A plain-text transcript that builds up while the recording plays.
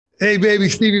Hey, baby,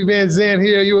 Stevie Van Zandt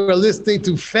here. You are listening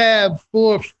to Fab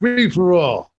Four Free for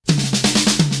All.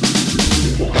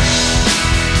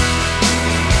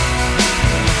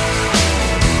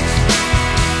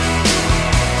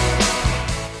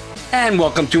 And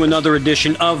welcome to another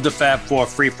edition of the Fab Four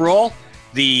Free for All,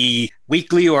 the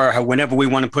weekly or whenever we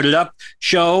want to put it up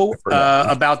show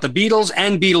about the Beatles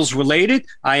and Beatles related.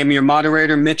 I am your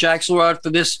moderator, Mitch Axelrod,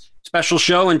 for this special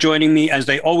show, and joining me, as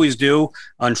they always do,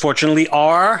 unfortunately,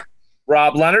 are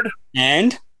Rob Leonard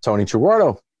and Tony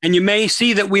Chihuardo. And you may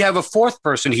see that we have a fourth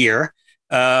person here,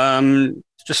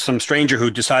 just some stranger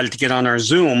who decided to get on our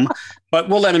Zoom, but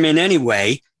we'll let him in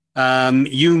anyway.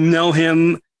 You know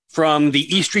him from the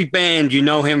E Street Band, you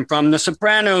know him from The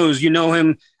Sopranos, you know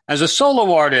him as a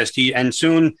solo artist, and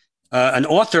soon an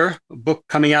author, a book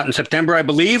coming out in September, I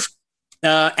believe,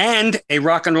 and a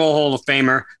Rock and Roll Hall of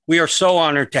Famer. We are so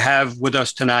honored to have with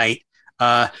us tonight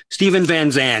Steven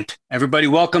Van Zandt. Everybody,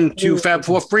 welcome to Fab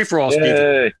Four Free for All,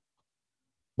 Steven.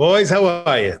 Boys, how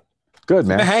are you? Good,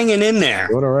 man. We're hanging in there.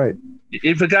 Doing all right.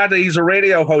 You forgot that he's a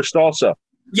radio host also.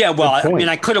 Yeah, well, I mean,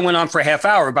 I could have went on for a half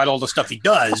hour about all the stuff he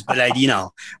does, but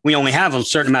we only have a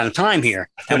certain amount of time here,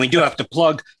 and we do have to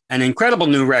plug an incredible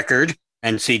new record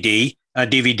and CD,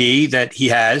 DVD that he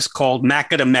has called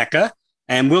Macca to Mecca,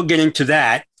 and we'll get into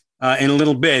that in a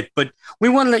little bit. But we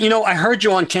want to, I heard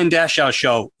you on Ken Dashow's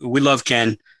show. We love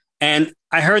Ken, and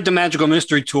I heard the Magical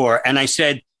Mystery Tour, and I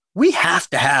said we have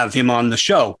to have him on the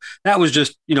show. That was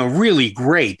just, really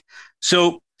great.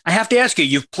 So I have to ask you,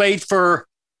 you've played for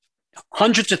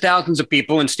hundreds of thousands of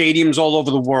people in stadiums all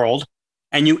over the world,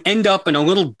 and you end up in a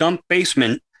little dump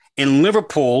basement in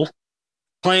Liverpool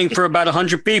playing for about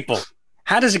 100 people.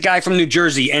 How does a guy from New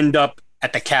Jersey end up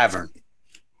at the Cavern?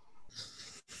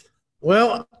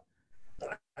 Well,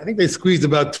 I think they squeezed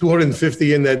about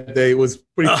 250 in that day. It was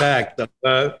pretty packed.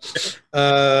 That's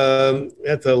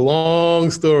a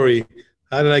long story.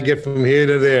 How did I get from here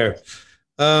to there?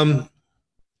 Been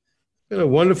a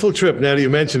wonderful trip now that you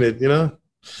mention it, Yeah.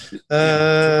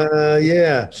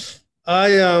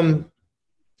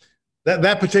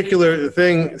 That particular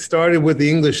thing started with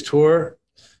the English tour.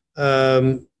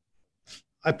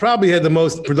 I probably had the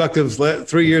most productive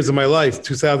 3 years of my life,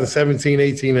 2017,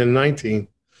 18, and 19,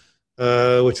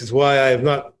 which is why I have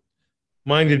not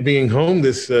minded being home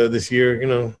this year,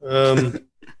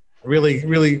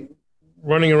 really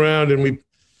running around, and we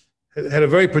had a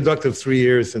very productive 3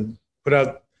 years and put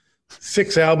out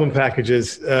 6 album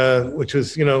packages, which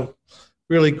was,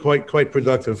 really quite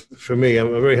productive for me. I'm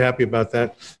very happy about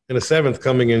that. And a 7th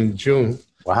coming in June.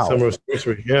 Wow. Summer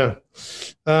anniversary. Yeah.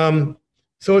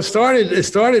 So it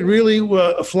started really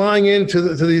flying into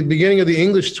the beginning of the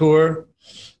English tour,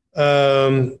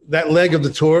 that leg of the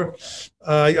tour.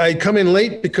 I come in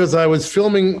late because I was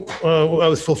filming, I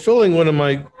was fulfilling one of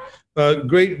my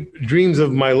great dreams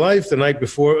of my life the night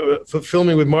before,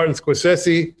 filming with Martin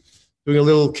Scorsese, doing a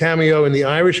little cameo in The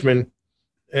Irishman.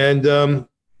 And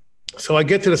so I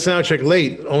get to the sound check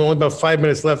late, only about 5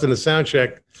 minutes left in the sound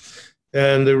check.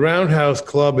 And the Roundhouse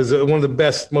Club is one of the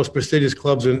best, most prestigious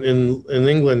clubs in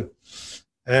England.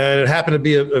 And it happened to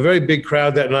be a very big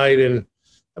crowd that night. And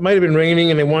it might have been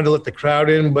raining and they wanted to let the crowd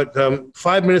in. But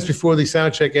 5 minutes before the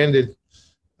sound check ended,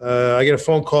 I get a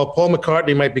phone call. Paul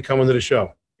McCartney might be coming to the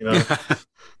show.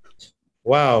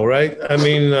 Wow, right? I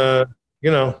mean,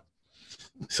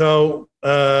 So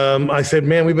I said,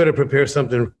 man, we better prepare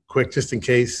something quick just in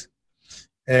case.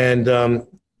 And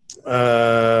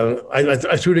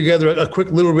I threw together a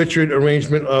quick Little Richard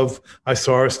arrangement of I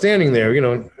Saw Her Standing There,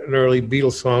 an early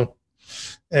Beatles song.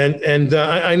 And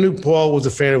I knew Paul was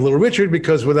a fan of Little Richard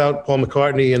because without Paul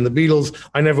McCartney and the Beatles,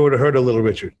 I never would have heard of Little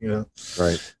Richard,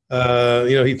 Right.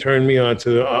 He turned me on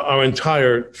to our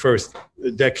entire first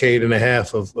decade and a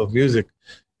half of music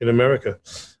in America.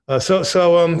 So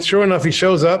sure enough, he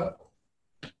shows up,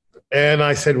 and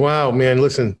I said, "Wow, man,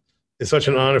 listen, it's such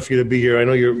an honor for you to be here. I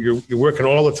know you're working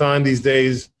all the time these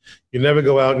days. You never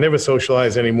go out, never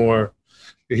socialize anymore.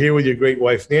 You're here with your great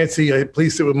wife, Nancy.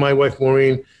 Please sit with my wife,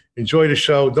 Maureen. Enjoy the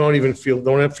show. Don't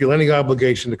feel any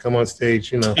obligation to come on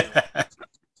stage,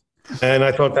 And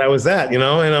I thought that was that, and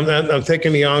I'm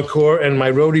taking the encore, and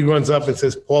my roadie runs up and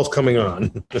says, "Paul's coming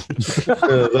on."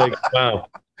 Like, wow.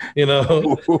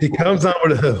 He comes on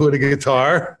with a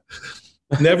guitar,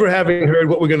 never having heard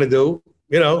what we're going to do,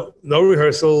 no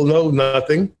rehearsal, no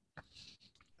nothing.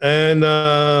 And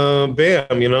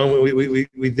bam,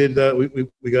 we did,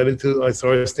 we got into, I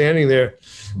saw her standing there,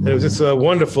 and it was just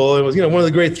wonderful. It was, one of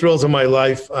the great thrills of my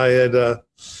life. I had,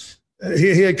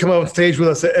 he had come on stage with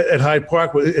us at Hyde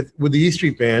Park with the E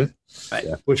Street Band, right,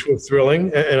 which was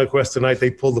thrilling. And of course, tonight they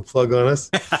pulled the plug on us.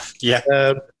 Yeah.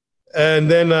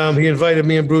 And then he invited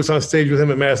me and Bruce on stage with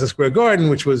him at Madison Square Garden,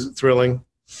 which was thrilling.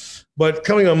 But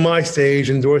coming on my stage,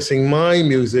 endorsing my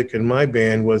music and my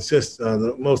band was just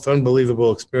the most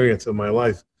unbelievable experience of my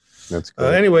life. That's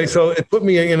good. Anyway, so it put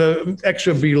me in an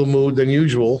extra Beatle mood than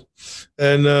usual,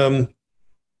 and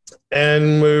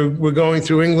we're going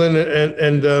through England,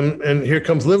 and here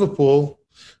comes Liverpool,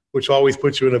 which always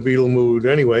puts you in a Beatle mood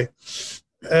anyway.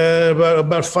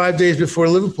 About 5 days before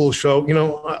Liverpool show,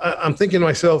 I'm thinking to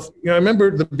myself, I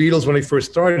remember the Beatles when they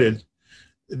first started,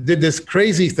 did this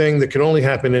crazy thing that could only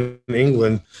happen in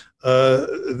England.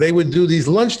 They would do these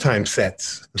lunchtime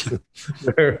sets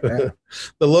where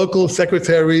the local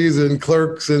secretaries and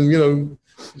clerks and,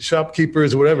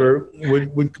 shopkeepers, whatever,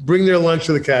 would bring their lunch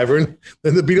to the Cavern.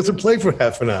 Then the Beatles would play for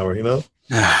half an hour,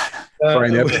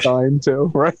 Brian Epstein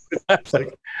too, right?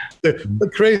 Like a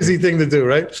crazy thing to do,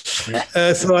 right?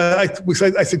 So I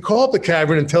said, call up the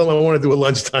Cavern and tell them I want to do a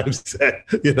lunchtime set,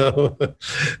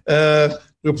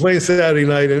 We're playing Saturday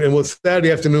night, and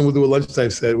Saturday afternoon we'll do a lunchtime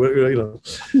set,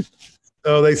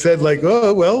 So they said, like,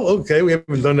 oh, well, okay, we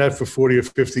haven't done that for 40 or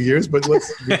 50 years, but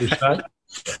let's give it a shot.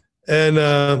 And,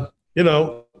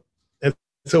 and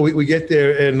so we get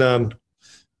there, and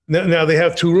now they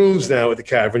have two rooms now at the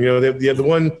Cavern. They have the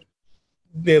one,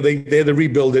 they had to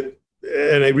rebuild it,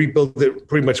 and they rebuilt it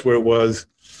pretty much where it was,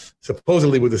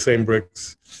 supposedly with the same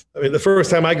bricks. I mean, the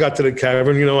first time I got to the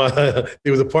Cavern,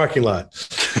 it was a parking lot.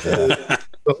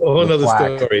 A whole other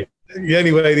story.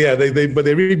 Anyway, yeah,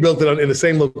 they rebuilt it in the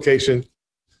same location,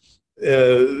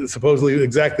 supposedly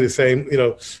exactly the same.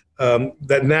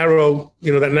 That narrow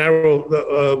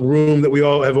room that we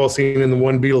all have seen in the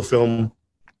one Beatle film.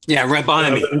 Yeah, right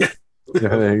behind me.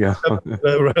 Yeah, there you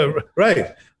go.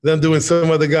 Right. Them doing some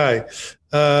other guy.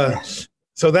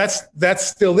 So that's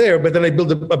still there, but then they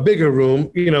built a bigger room,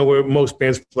 where most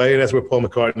bands play, and that's where Paul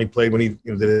McCartney played when he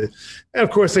did it. And of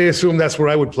course, they assumed that's where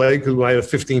I would play because I had a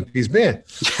 15-piece band.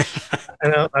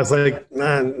 And I was like,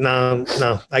 no,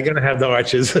 I gotta have the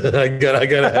arches. I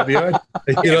gotta have the arches.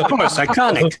 Of course,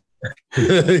 iconic.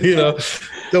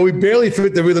 So we barely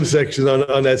fit the rhythm section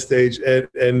on that stage, and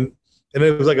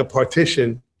it was like a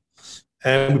partition,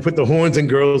 and we put the horns and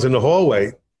girls in the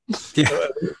hallway. Yeah.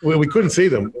 We couldn't see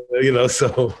them,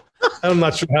 so I'm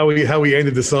not sure how we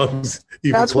ended the songs.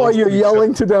 That's why you're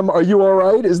yelling to them, "Are you all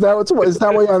right?" Is that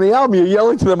why on the album you're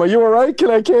yelling to them, "Are you all right?"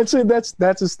 Can't say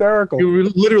that's hysterical. You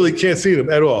literally can't see them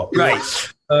at all. Right.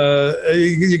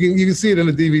 You can see it in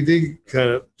the DVD kind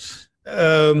of.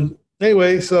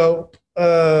 Anyway, so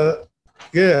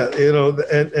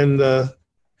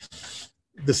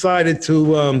decided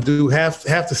to do half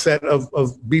the set of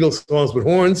Beatles songs with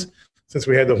horns, since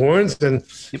we had the horns, and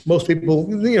most people,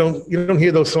 you don't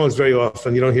hear those songs very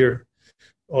often. You don't hear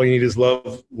 "All You Need Is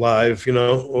Love" live,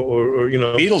 or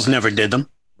Beatles never did them.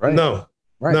 Right. No,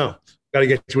 right. No. Got to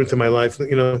get you into my life,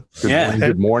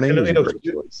 Good morning.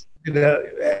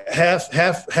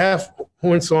 Half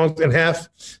horn songs and half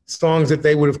songs that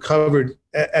they would have covered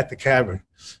at the Cavern,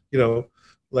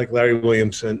 like Larry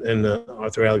Williams and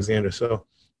Arthur Alexander. So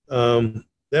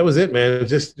that was it, man.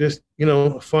 Just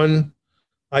a fun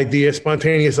idea,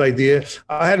 spontaneous idea.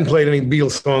 I hadn't played any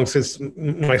Beatles songs since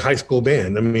my high school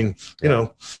band. I mean,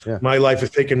 my life has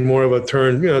taken more of a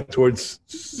turn, towards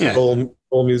soul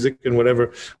music and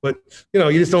whatever. But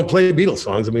you just don't play Beatles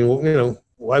songs. I mean,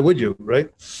 why would you,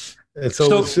 right? And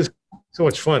so it's just so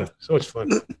much fun. So much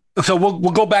fun. So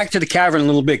we'll go back to the Cavern a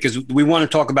little bit because we want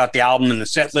to talk about the album and the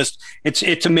set list.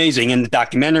 It's amazing, and the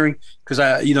documentary, because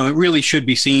it really should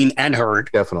be seen and heard.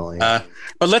 Definitely.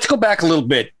 But let's go back a little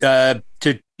bit to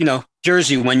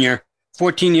Jersey when you're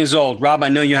 14 years old. Rob, I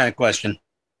know you had a question.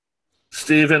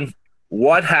 Stephen,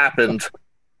 what happened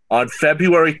on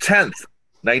February 10th,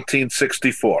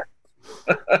 1964?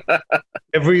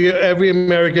 Every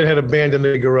American had a band in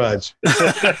their garage.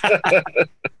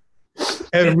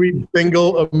 Every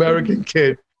single American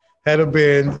kid had a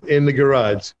band in the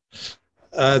garage,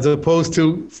 as opposed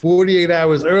to 48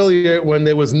 hours earlier when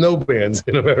there was no bands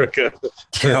in America.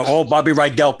 All Bobby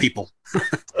Rydell people.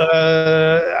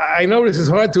 I know this is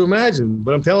hard to imagine,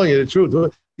 but I'm telling you the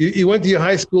truth. You went to your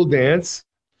high school dance.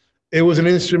 It was an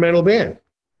instrumental band.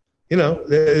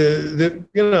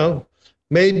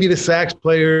 Maybe the sax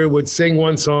player would sing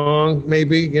one song,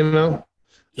 maybe,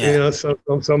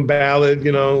 some ballad,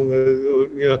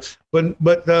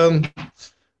 but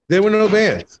there were no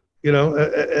bands,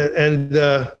 and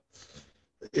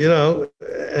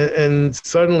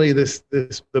suddenly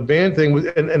the band thing was,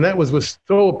 and that was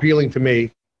so appealing to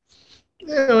me,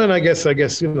 and I guess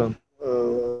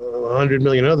 100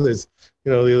 million others,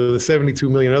 the 72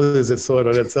 million others that saw it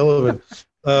on Ed Sullivan.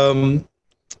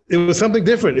 it was something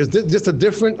different. It's just a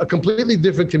completely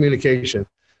different communication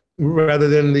rather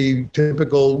than the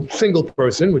typical single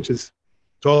person, which is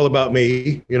it's all about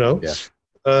me, you know,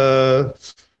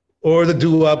 or the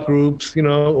doo-wop groups, you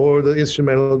know, or the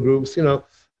instrumental groups, you know.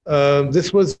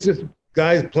 This was just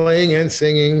guys playing and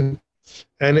singing,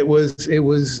 and it was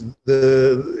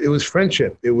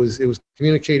friendship. It was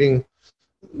communicating,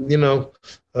 you know,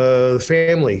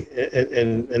 family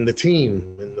and the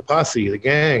team and the posse, the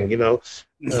gang, you know,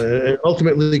 and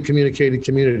ultimately communicated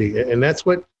community, and that's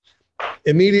what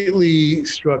immediately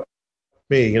struck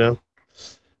me, you know.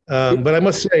 But I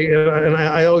must say, and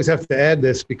I always have to add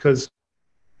this because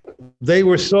they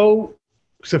were so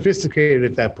sophisticated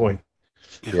at that point.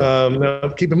 Yeah. Now,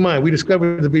 keep in mind, we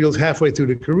discovered the Beatles halfway through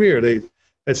the career. They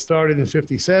had started in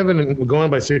 '57 and were gone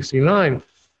by '69.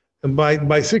 And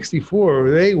by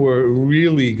 '64, they were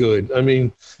really good. I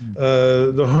mean,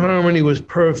 the harmony was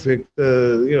perfect.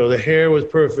 You know, the hair was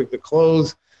perfect. The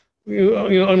clothes, you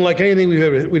know, unlike anything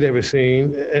we'd ever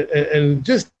seen, and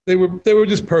just they were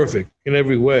just perfect in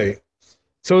every way.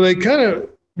 So they kind of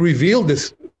revealed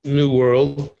this new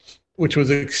world, which was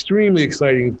extremely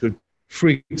exciting to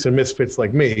freaks and misfits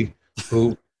like me,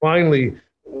 who finally,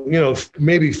 you know,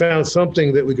 maybe found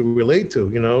something that we could relate to,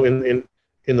 you know, in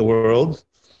the world.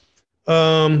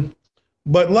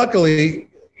 But luckily,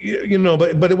 you know,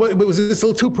 but it was just a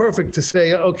little too perfect to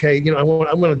say, okay, you know, I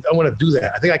want to do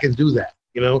that. I think I can do that.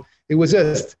 You know, it was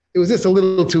just a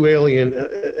little too alien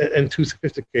and too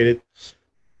sophisticated.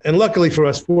 And luckily for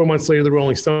us, 4 months later, the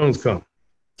Rolling Stones come.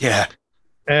 Yeah.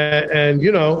 And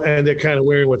you know, and they're kind of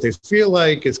wearing what they feel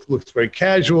like. It looks very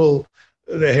casual.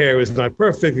 The hair is not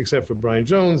perfect, except for Brian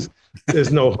Jones.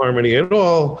 There's no harmony at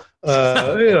all. You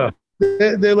know,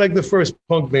 they're like the first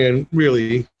punk band,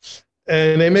 really,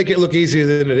 and they make it look easier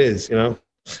than it is. You know,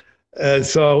 and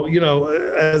so you know,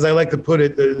 as I like to put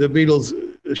it, the Beatles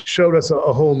showed us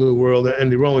a whole new world, and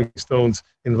the Rolling Stones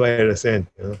invited us in.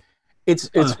 You know? It's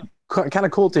kind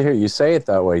of cool to hear you say it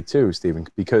that way too, Stephen,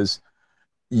 because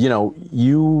you know,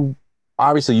 you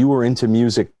obviously were into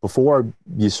music before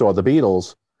you saw the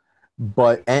Beatles,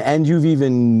 but and you've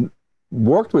even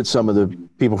worked with some of the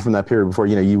people from that period before.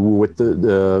 You know, you were with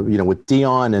the you know, with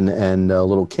Dion and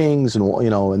Little Kings and, you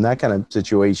know, and that kind of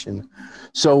situation.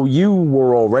 So you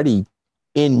were already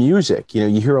in music. You know,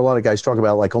 you hear a lot of guys talk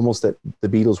about like almost that the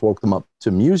Beatles woke them up to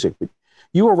music, but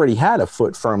you already had a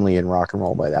foot firmly in rock and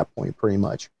roll by that point, pretty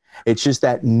much. It's just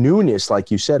that newness,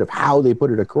 like you said, of how they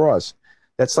put it across.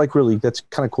 That's like really, that's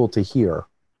kind of cool to hear.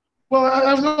 Well,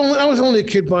 I was only a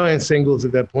kid buying singles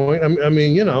at that point. I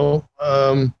mean, you know,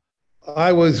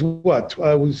 I was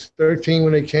 13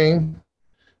 when they came.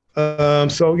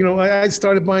 So, you know, I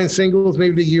started buying singles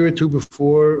maybe a year or two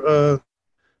before.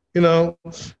 You know,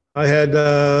 I had,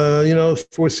 you know,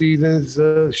 Four Seasons,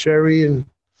 Sherry, and,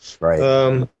 right.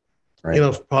 You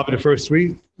know, probably the first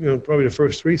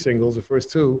three singles, the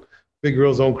first two. Big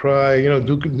Girls Don't Cry, you know,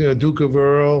 Duke of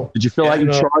Earl. Did you feel like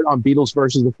you chart on Beatles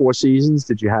versus the Four Seasons?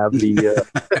 Did you have the?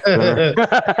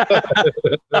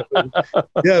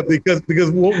 Yeah,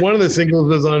 because one of the singles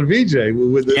was on VJ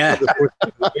with the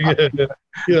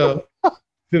you know,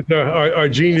 since our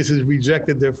geniuses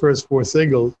rejected their first four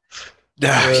singles.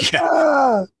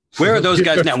 Where are those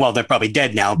guys now? Well, they're probably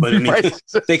dead now, but I mean,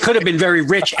 they could have been very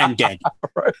rich and dead.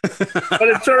 But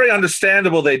it's very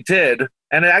understandable they did.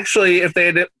 And actually, if they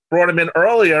had brought him in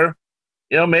earlier,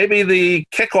 you know, maybe the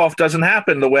kickoff doesn't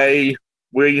happen the way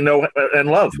we know and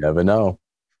love. You never know.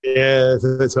 Yeah,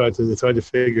 it's hard to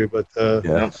figure. But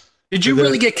yeah. Did you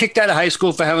really get kicked out of high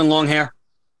school for having long hair?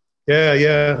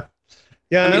 Yeah.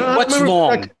 I mean, what's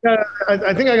long?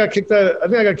 I think I got kicked out. I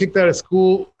think I got kicked out of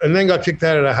school and then got kicked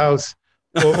out of the house.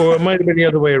 or it might have been the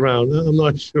other way around. I'm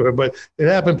not sure, but it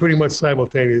happened pretty much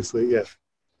simultaneously. Yeah.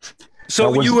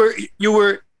 So you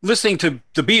were listening to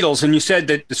the Beatles, and you said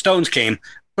that the Stones came,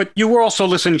 but you were also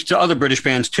listening to other British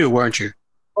bands too, weren't you?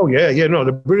 Oh yeah. No,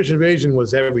 the British Invasion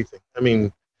was everything. I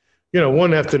mean, you know,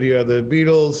 one after the other.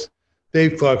 Beatles,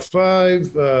 Dave Clark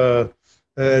 5.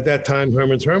 At that time,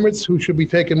 Herman's Hermits, who should be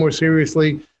taken more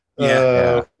seriously. You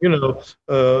know, and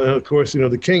of course, you know,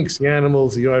 the Kinks, the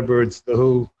Animals, the Yardbirds, the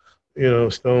Who. You know,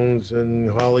 Stones and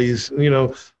Hollies, you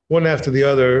know, one after the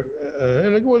other.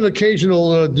 And with an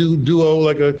occasional duo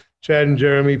like a Chad and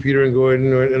Jeremy, Peter and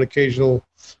Gordon, or an occasional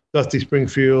Dusty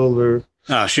Springfield or...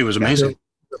 she was amazing.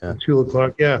 Sheila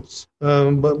Clark, yeah.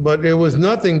 But it was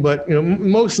nothing but, you know,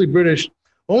 mostly British.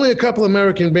 Only a couple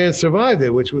American bands survived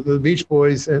it, which were the Beach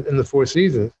Boys and the Four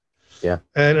Seasons. Yeah.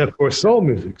 And, of course, soul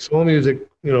music. Soul music,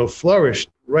 you know, flourished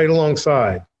right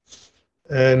alongside.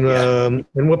 And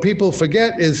what people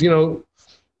forget is, you know,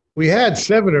 we had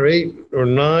 7 or 8 or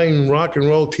 9 rock and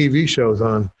roll TV shows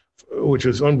on which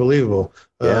was unbelievable,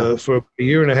 for a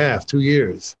year and a half, 2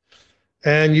 years.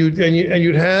 And you'd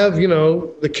have,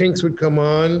 the Kinks would come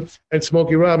on and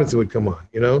Smokey Robinson would come on,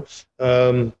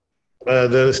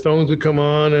 the Stones would come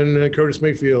on and Curtis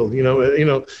Mayfield,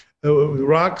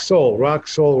 rock, soul.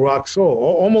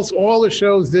 Almost all the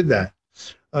shows did that,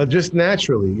 just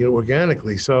naturally,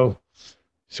 organically. So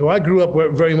I grew up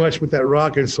very much with that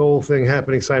rock and soul thing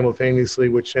happening simultaneously,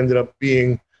 which ended up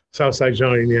being Southside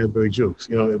Johnny and the Asbury Jukes.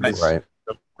 It was,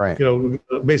 right.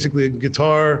 Basically a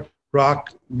guitar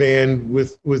rock band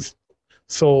with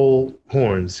soul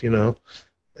horns. So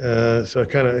I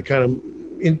kind of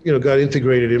got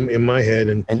integrated in my head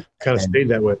and kind of stayed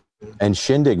that way. And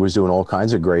Shindig was doing all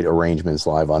kinds of great arrangements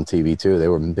live on TV too. They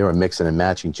were mixing and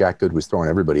matching. Jack Good was throwing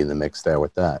everybody in the mix there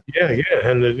with that. Yeah,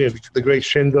 and the great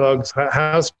Shindogs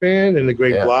house band and the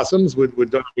great Blossoms with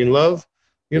Darlene Love.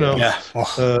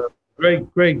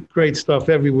 Great stuff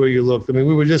everywhere you looked. I mean,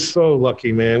 we were just so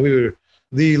lucky, man. We were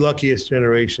the luckiest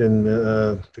generation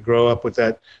to grow up with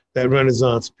that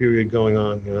Renaissance period going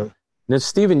on. Now,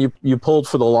 Stephen, you pulled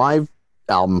for the live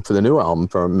album, for the new album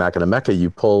from Mac and the Mecca. You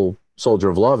pull Soldier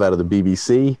of Love out of the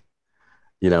BBC,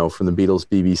 from the Beatles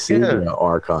BBC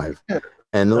archive. Yeah.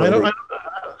 And I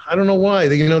don't know why.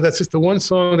 That's just the one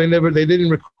song they didn't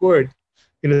record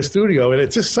in the studio, and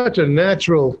it's just such a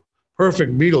natural,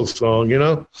 perfect Beatles song.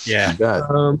 Yeah.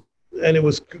 And it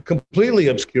was completely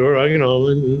obscure.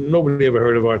 Nobody ever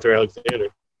heard of Arthur Alexander.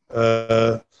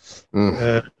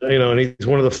 And he's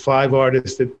one of the 5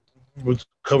 artists that was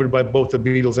covered by both the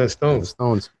Beatles and Stones.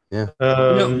 Yeah.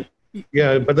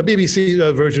 Yeah, but the BBC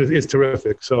version is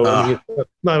terrific. So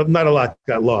not a lot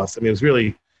got lost. I mean,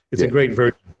 it's a great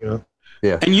version.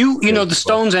 Yeah. And the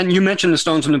Stones, and you mentioned the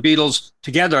Stones and the Beatles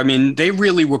together. I mean, they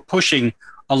really were pushing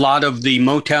a lot of the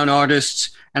Motown artists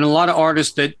and a lot of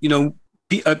artists that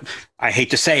I hate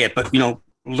to say it, but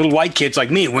little white kids like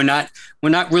me, we're not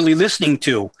really listening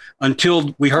to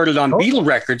until we heard it on Beatle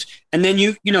records. And then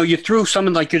you threw some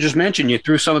of, like you just mentioned, you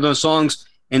threw some of those songs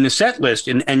in the set list,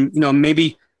 and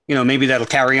maybe that'll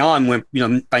carry on when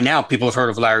by now people have heard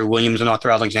of Larry Williams and Arthur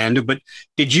Alexander. But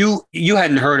did you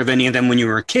hadn't heard of any of them when you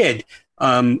were a kid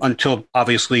until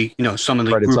obviously some of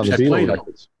the groups had played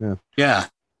them. Yeah.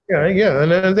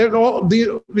 And they're all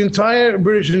the entire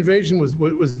British invasion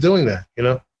was doing that.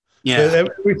 Yeah.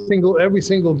 Every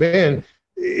single band,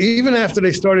 even after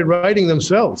they started writing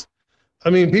themselves. I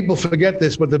mean, people forget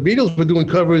this, but the Beatles were doing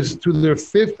covers to their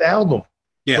 5th album.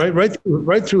 Yeah.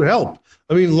 Right through Help.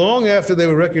 I mean, long after they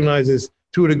were recognized as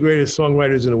 2 of the greatest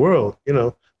songwriters in the world,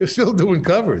 they're still doing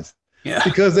covers. Yeah.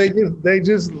 Because they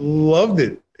just loved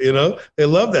it. They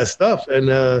loved that stuff, and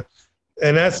that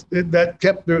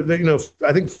kept their.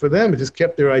 I think for them it just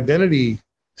kept their identity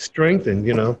strengthened.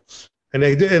 And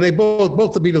they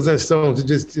both the Beatles and Stones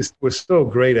just were so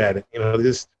great at it.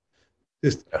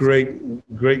 Just great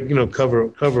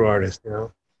cover artists.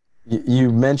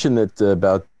 You mentioned that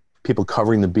about people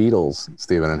covering the Beatles,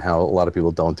 Stephen, and how a lot of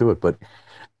people don't do it. But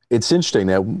it's interesting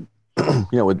that,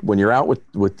 when you're out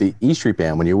with the E Street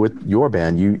Band, when you're with your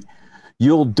band,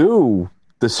 you'll do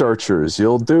the Searchers,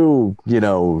 you'll do,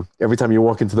 every time you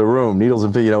walk into the room, Needles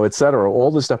and, et cetera,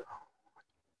 all this stuff.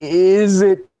 Is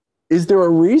there a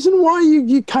reason why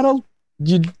you kind of,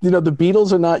 the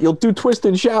Beatles are not, you'll do Twist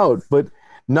and Shout, but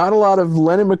not a lot of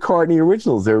Lennon McCartney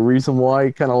originals? Is there a reason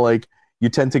why kind of like, you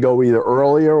tend to go either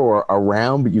earlier or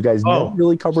around, but you guys never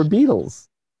really covered Beatles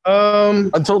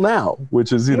until now,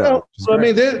 which is, I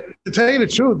mean, to tell you the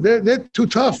truth, they're too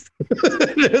tough.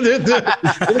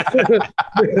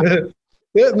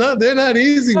 they're not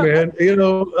easy, man.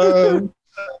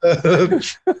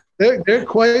 They're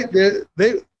quite.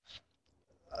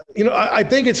 I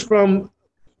think it's from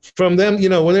them.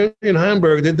 When they're in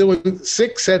Hamburg, they're doing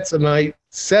 6 sets a night,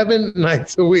 7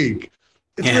 nights a week.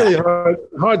 It's really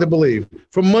hard to believe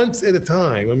for months at a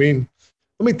time. I mean,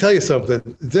 let me tell you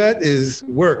something. That is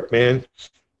work, man.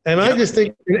 And I just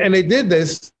think, and they did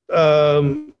this,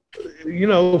 57,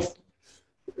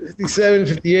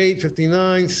 58,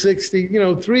 59, 60,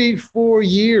 3-4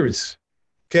 years.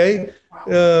 Okay.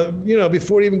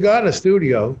 Before they even got in a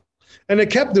studio. And they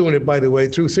kept doing it, by the way,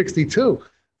 through 62.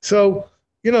 So,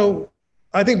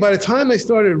 I think by the time they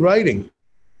started writing,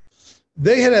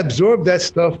 they had absorbed that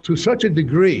stuff to such a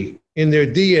degree in their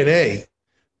DNA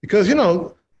because,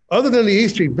 other than the E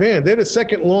Street Band, they're the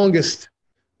second longest,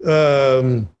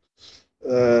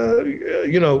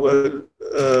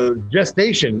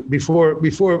 gestation before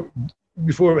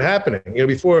happening,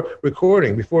 before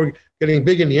recording, before getting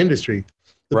big in the industry.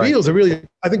 The Beatles are really,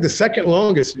 I think, the second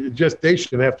longest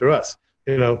gestation after us.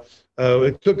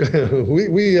 It took,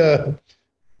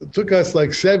 It took us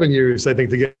like 7 years, I think,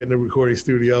 to get in the recording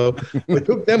studio. It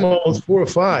took them almost 4 or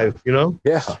 5, you know?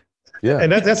 Yeah. Yeah.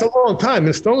 And that's a long time.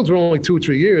 The Stones were only 2 or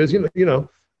 3 years,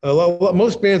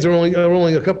 most bands are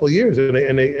only a couple of years, and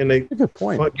they Good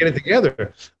point. get it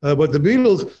together. But the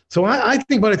Beatles, so I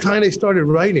think by the time they started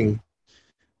writing,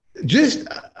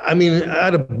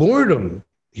 out of boredom,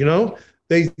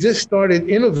 they just started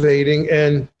innovating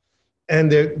and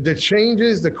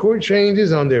the chord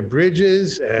changes on their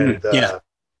bridges and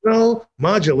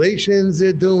modulations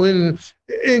they're doing,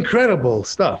 incredible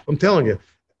stuff. I'm telling you,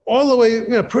 all the way,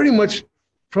 pretty much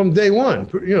from day one,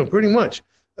 pretty much.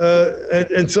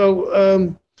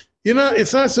 So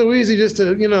it's not so easy just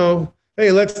to,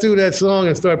 hey, let's do that song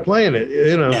and start playing it,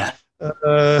 Yeah.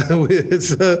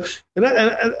 It's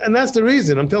and that's the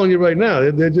reason I'm telling you right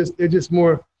now. They're just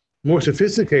more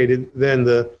sophisticated than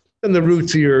the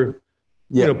rootsier,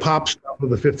 pop stuff of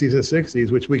the 50s and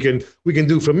 60s, which we can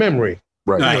do from memory,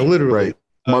 Right? Literally. Right.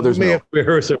 Mother's we may milk. have to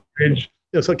rehearse a bridge.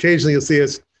 So occasionally you'll see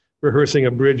us rehearsing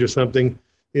a bridge or something,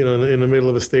 in the middle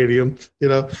of a stadium,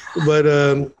 but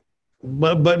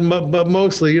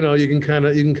mostly, you can kind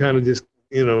of just,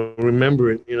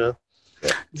 remember it,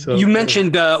 So You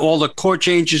mentioned all the chord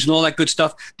changes and all that good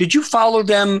stuff. Did you follow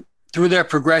them through their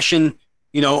progression?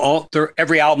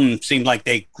 Every album seemed like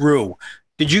they grew.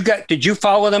 Did you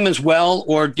follow them as well,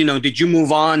 or did you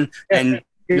move on? And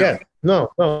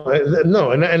no,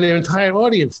 and the entire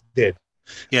audience did.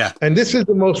 Yeah. And this is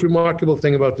the most remarkable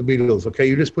thing about the Beatles. Okay,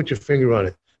 you just put your finger on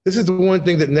it. This is the one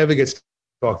thing that never gets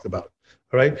talked about.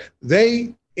 All right,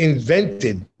 they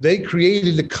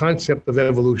created the concept of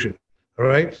evolution. All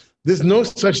right, there's no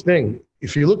such thing.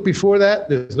 If you look before that,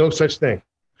 there's no such thing.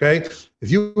 Okay, if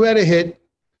you had a hit,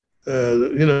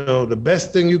 the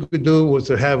best thing you could do was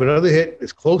to have another hit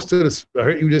as close to the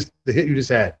hit you just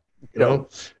had.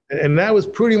 And that was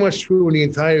pretty much true in the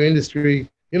entire industry.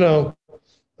 You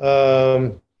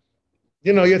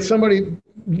had somebody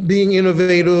being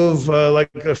innovative,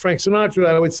 like Frank Sinatra,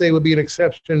 I would say would be an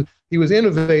exception. He was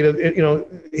innovative.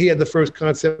 He had the first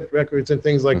concept records and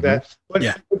things like that. But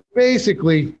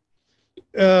basically,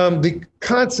 the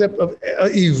concept of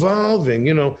evolving,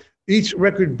 each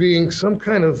record being some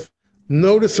kind of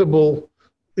noticeable,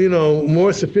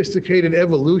 more sophisticated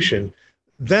evolution,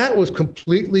 that was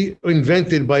completely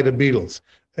invented by the Beatles.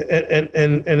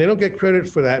 And they don't get credit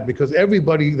for that because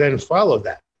everybody then followed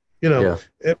that.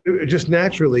 It just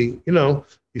naturally,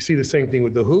 you see the same thing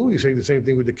with The Who, you see the same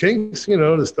thing with the Kinks,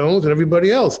 the Stones and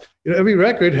everybody else. Every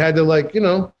record had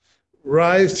to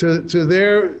rise to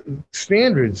their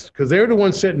standards because they're the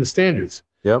ones setting the standards.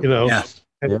 Yep.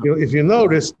 And if you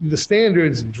notice, the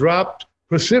standards dropped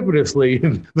precipitously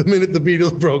the minute the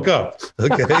Beatles broke up.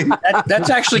 Okay. That's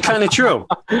actually kind of true.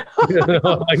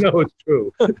 I know it's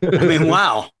true. I mean,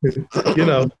 wow.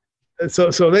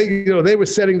 So they were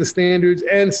setting the standards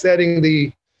and setting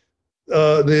the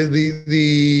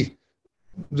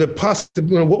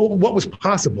possible, what was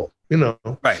possible,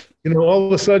 Right. All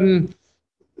of a sudden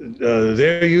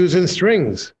they're using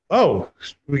strings. Oh,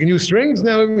 we can use strings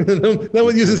now. No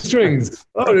one uses strings.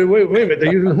 Oh, wait a minute,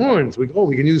 they're using horns. We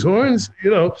can use horns.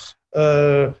 They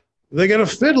got a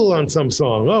fiddle on some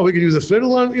song. Oh, we can use a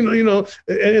fiddle on, and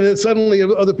then suddenly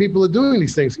other people are doing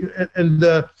these things, and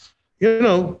that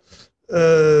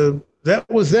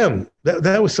was them.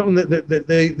 That was something that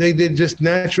they did just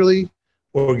naturally,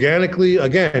 organically.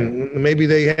 Again, maybe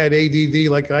they had ADD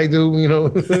like I do,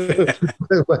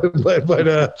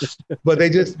 but they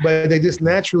just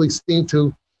naturally seemed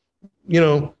to,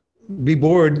 be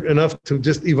bored enough to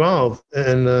just evolve,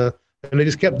 and they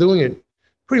just kept doing it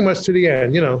pretty much to the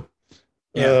end,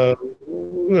 with a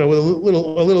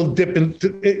little dip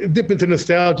into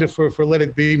nostalgia for Let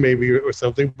It Be maybe or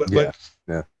something,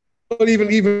 But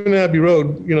even Abbey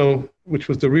Road, which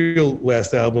was the real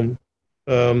last album,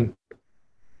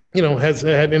 has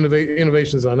had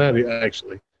innovations on that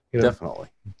actually. Definitely.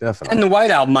 And the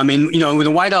White Album, I mean,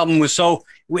 the White Album was so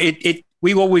we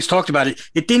always talked about it.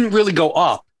 It didn't really go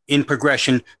up in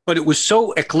progression, but it was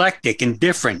so eclectic and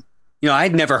different.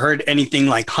 I'd never heard anything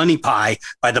like Honey Pie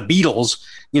by the Beatles,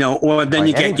 or then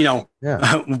you get,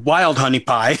 Wild Honey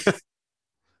Pie.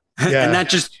 And that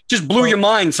just blew your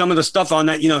mind. Some of the stuff on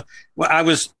that, I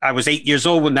was 8 years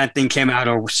old when that thing came out,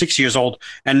 or 6 years old,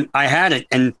 and I had it.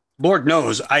 And Lord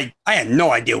knows, I had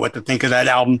no idea what to think of that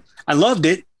album. I loved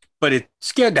it, but it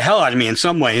scared the hell out of me in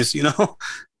some ways. It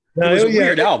was a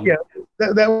weird album. Yeah,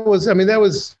 that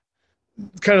was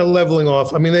kind of leveling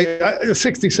off. I mean,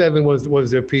 67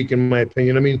 was their peak, in my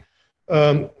opinion. I mean,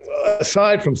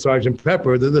 aside from Sgt.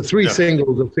 Pepper, the three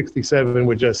singles of 67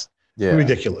 were just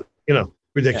ridiculous.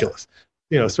 Ridiculous.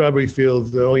 Strawberry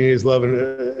Fields, All You Need Is Love,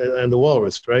 and The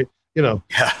Walrus, right? Not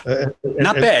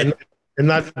bad. And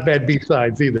not bad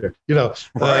B-sides either. Right.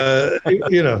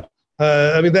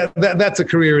 I mean that's a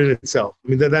career in itself. I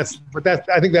mean I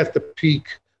think that's the peak.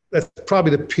 That's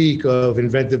probably the peak of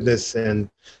inventiveness and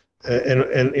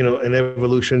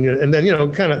evolution. And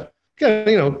then kind of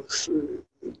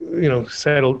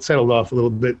settled off a little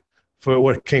bit for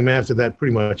what came after that,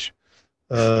 pretty much.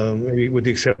 Maybe with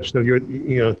the exception of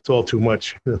It's All Too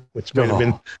Much, which may have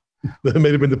been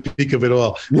the peak of it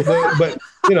all. But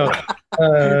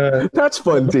that's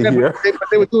fun to hear. But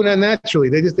they were doing that naturally.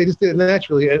 They just did it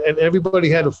naturally, and everybody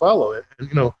had to follow it,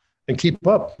 and keep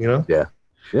up. Yeah.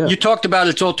 You talked about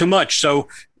It's All Too Much. So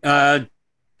I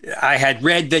had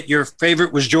read that your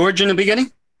favorite was George in the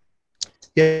beginning.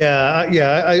 Yeah.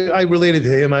 I related to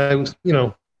him.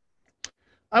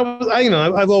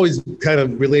 I've always kind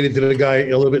of related to the guy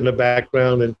a little bit in the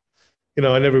background, and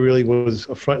I never really was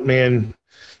a front man.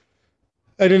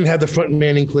 I didn't have the front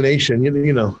man inclination,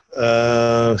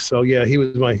 So yeah, he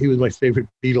was my favorite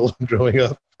Beatle growing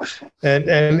up,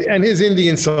 and his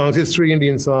Indian songs, his 3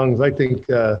 Indian songs, I think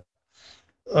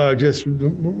are just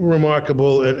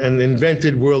remarkable and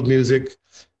invented world music,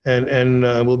 and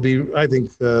will be, I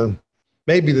think,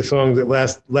 maybe the songs that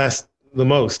last the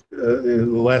most,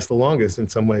 last the longest in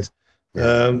some ways.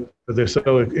 But they're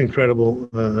so incredible.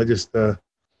 I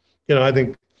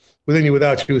think Within You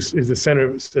Without You is the center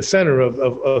of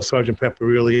Sgt. Pepper,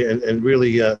 really, and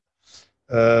really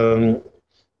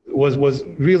was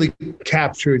really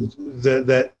captured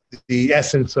the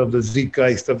essence of the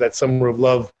zeitgeist of that Summer of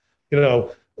Love.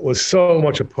 Was so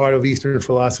much a part of Eastern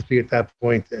philosophy at that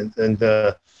point, and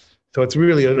so it's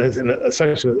really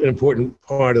such an important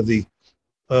part of the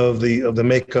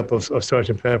makeup of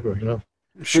Sgt. Pepper.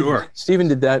 Sure. Stephen,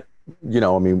 did that?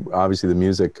 Obviously the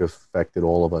music affected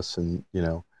all of us, and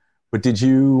but did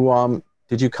you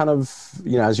kind of,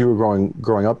 as you were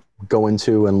growing up, go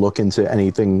into and look into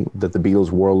anything that the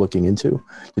Beatles were looking into?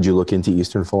 Did you look into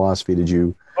Eastern philosophy? Did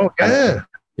you? Oh yeah.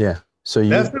 Yeah. So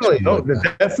you definitely,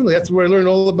 definitely. That's where I learned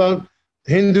all about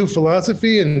Hindu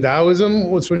philosophy and Taoism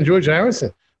was from George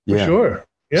Harrison, for sure.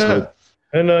 Yeah,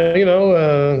 and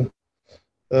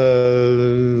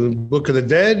Book of the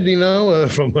Dead,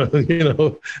 from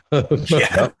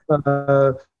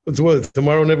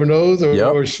Tomorrow Never Knows,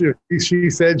 or she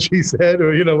said,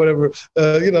 or whatever.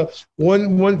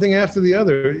 One thing after the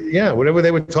other. Yeah, whatever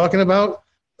they were talking about,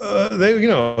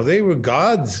 they were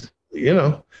gods,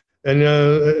 and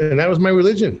that was my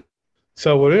religion.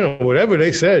 So whatever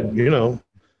they said, I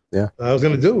was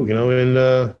going to do,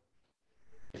 and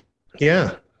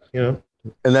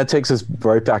And that takes us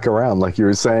right back around, like you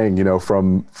were saying,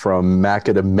 from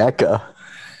Macca to Mecca.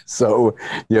 So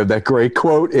that great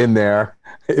quote in there: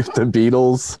 "If the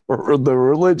Beatles were the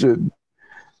religion,"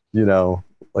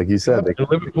 like you said,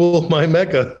 Liverpool, my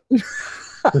Mecca.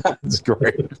 That's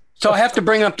great. So I have to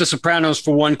bring up The Sopranos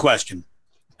for one question,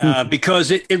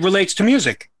 because it relates to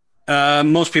music.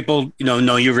 Most people,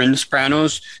 know you're in The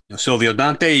Sopranos, Silvio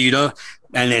Dante,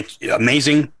 and it's an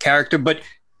amazing character, but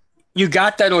you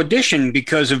got that audition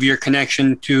because of your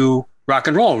connection to rock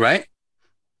and roll, right?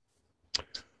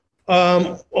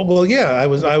 Well, yeah, I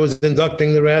was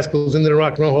inducting the Rascals into the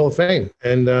Rock and Roll Hall of Fame,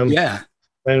 and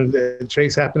and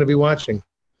Chase happened to be watching.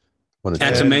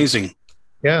 That's amazing.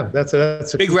 Yeah, that's a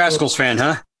big Rascals fan,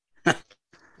 huh?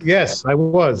 Yes, I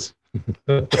was.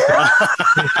 We've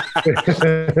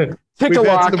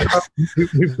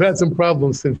had some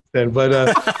problems since then,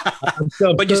 but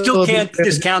but you still can't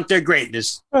discount their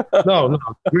greatness. No,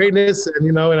 greatness, and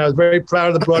and I was very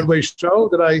proud of the Broadway show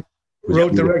that I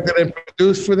wrote, directed, and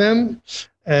produced for them,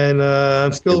 and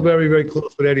I'm still very, very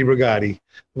close with Eddie Brigatti.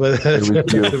 But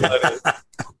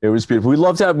it was beautiful. We'd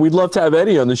love to have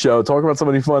Eddie on the show. Talk about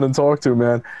somebody fun and talk to,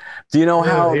 man. Do you know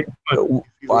how? It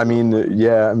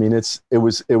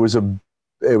was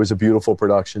a beautiful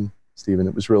production, Stephen.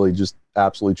 It was really just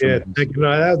absolutely tremendous. Yeah, thank you.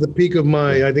 That was the peak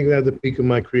of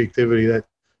my creativity. That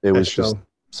it was show. Just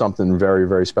something very,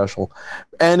 very special.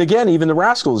 And again, even the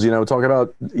Rascals, talking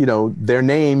about their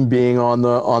name being on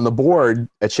the board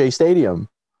at Shea Stadium.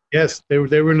 Yes, they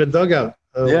were in the dugout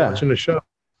watching the show.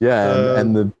 Yeah,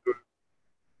 and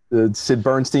the Sid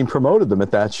Bernstein promoted them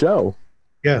at that show.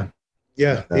 Yeah.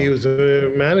 He was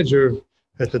a manager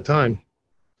at the time.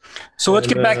 So let's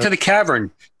get back to the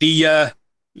Cavern. We said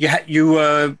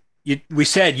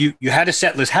you had a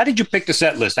set list. How did you pick the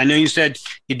set list? I know you said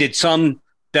you did some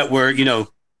that were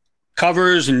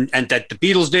covers and that the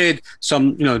Beatles did.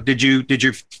 Some did you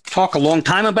talk a long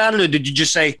time about it, or did you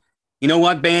just say,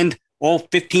 what, band, all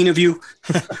 15 of you,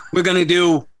 we're going to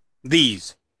do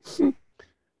these?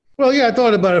 Well, yeah, I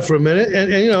thought about it for a minute,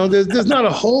 and you know, there's not a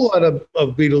whole lot of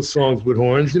Beatles songs with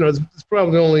horns. You know, it's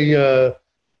probably only I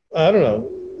don't know,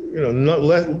 you know, not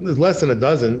less than a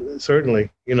dozen, certainly.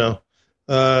 You know,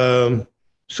 so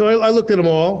I looked at them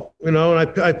all, you know,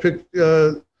 and I picked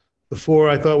the four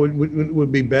I thought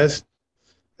would be best,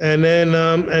 and then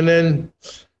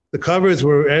the covers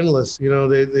were endless. You know,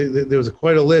 there was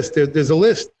quite a list. There's a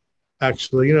list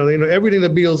actually. You know, everything the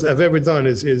Beatles have ever done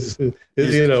is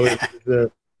you know.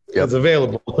 It's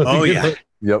available. Oh yeah.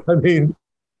 Yep. I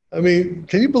mean,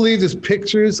 can you believe there's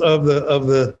pictures of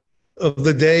the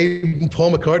day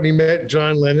Paul McCartney met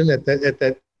John Lennon at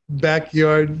that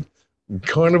backyard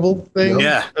carnival thing?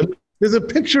 Yeah. I mean, there's a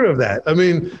picture of that. I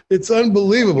mean, it's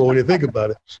unbelievable when you think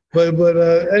about it. But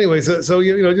anyway, so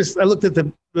you know, just I looked at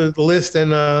the list,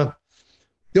 and the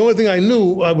only thing I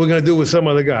knew we're going to do was Some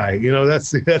Other Guy. You know,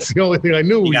 that's the only thing I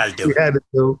knew we had to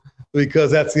do,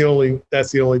 because that's the only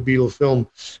Beatles film.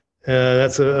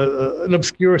 That's an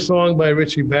obscure song by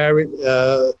Richie Barrett,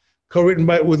 co-written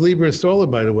with Leiber and Stoller,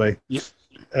 by the way. Yep.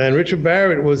 And Richard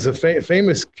Barrett was a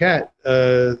famous cat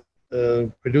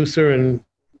producer and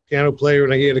piano player,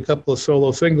 and he had a couple of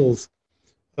solo singles.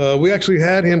 We actually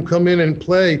had him come in and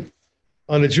play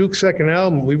on the Juke second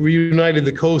album. We reunited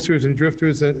the Coasters and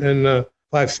Drifters and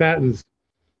Five Satins,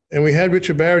 and we had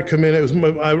Richard Barrett come in. It was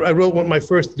I wrote my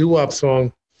first doo-wop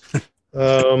song.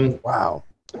 Wow.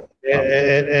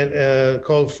 And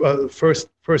called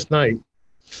First Night,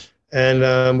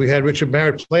 and we had Richard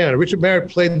Barrett play on it. Richard Barrett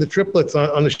played the triplets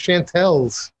on the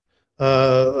Chantels.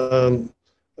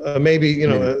 Maybe you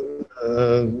know,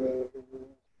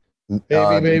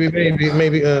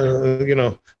 maybe you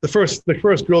know, the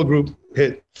first girl group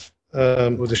hit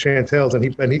was the Chantels,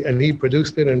 and he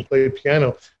produced it and played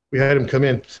piano. We had him come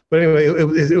in, but anyway,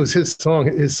 it was his song,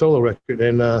 his solo record,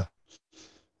 and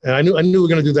I knew we were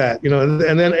going to do that, you know,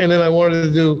 and then I wanted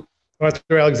to do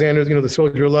Arthur Alexander's, you know, The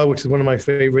Soldier of Love, which is one of my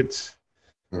favorites.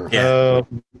 Yeah.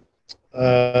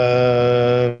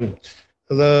 You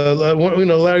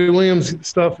know, Larry Williams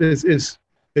stuff is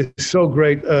so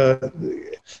great,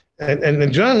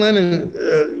 and John Lennon,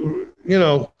 you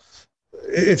know,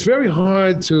 it's very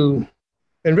hard to,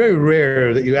 and very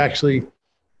rare that you actually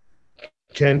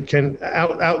can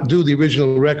outdo the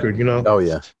original record, you know. Oh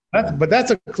yeah. But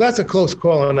that's a close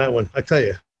call on that one, I tell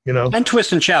you. You know, And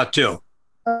Twist and Shout too.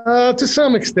 to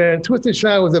some extent, Twist and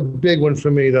Shout was a big one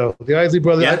for me, though. The Isley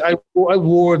Brothers, Yeah. I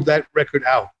wore that record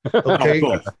out. Okay,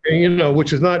 Oh, and, you know,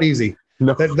 which is not easy.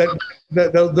 No.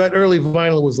 That early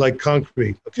vinyl was like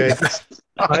concrete. Okay,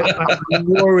 I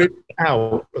wore it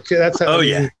out. Okay, that's how. Oh,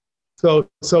 yeah. So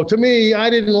to me, I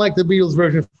didn't like the Beatles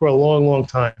version for a long, long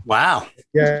time. Wow.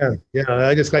 Yeah.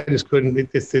 I just couldn't.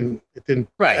 It didn't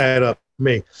Right. add up for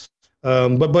me.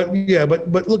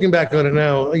 But looking back on it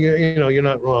now, you know, you're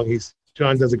not wrong.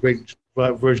 John does a great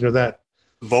version of that.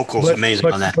 Vocals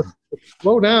amazing on that. But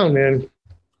slow down, man.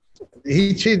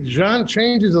 John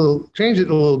changes it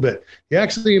a little bit. He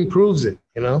actually improves it.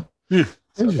 You know.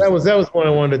 That was one I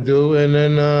wanted to do, and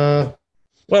then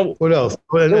well, what else?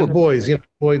 And then Boys. You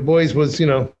know, Boys was, you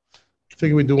know, I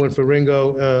figured we'd do one for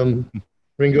Ringo.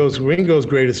 Ringo's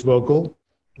greatest vocal.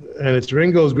 And it's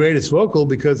Ringo's greatest vocal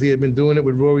because he had been doing it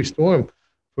with Rory Storm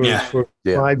for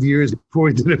 5 years before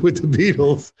he did it with the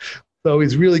Beatles. So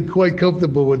he's really quite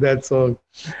comfortable with that song.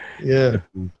 Yeah.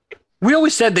 We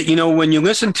always said that, you know, when you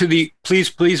listen to the Please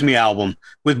Please Me album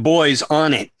with Boys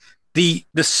on it,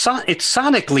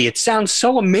 sonically, it sounds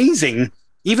so amazing,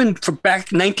 even for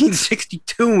back in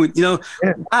 1962, you know.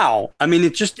 Yeah. Wow. I mean,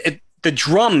 the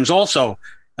drums also.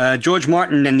 George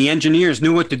Martin and the engineers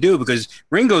knew what to do, because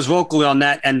Ringo's vocal on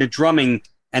that and the drumming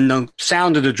and the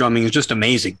sound of the drumming is just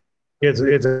amazing. It's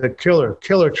a killer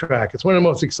track. It's one of the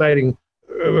most exciting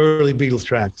early Beatles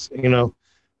tracks, you know.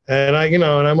 And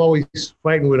I'm always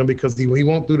fighting with him because he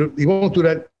won't do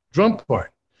that drum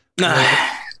part.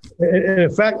 And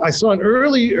in fact, I saw an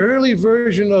early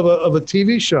version of a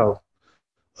TV show,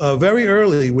 very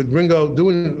early, with Ringo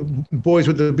doing Boys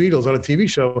with the Beatles on a TV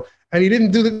show. And he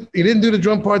didn't do the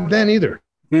drum part then either,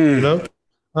 you know.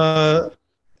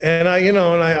 And I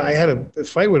had a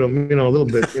fight with him, you know, a little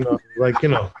bit, you know, like, you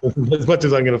know, as much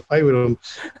as I'm going to fight with him,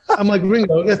 I'm like,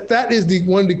 Ringo, that is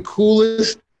one of the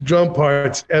coolest drum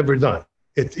parts ever done.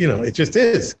 It, you know, it just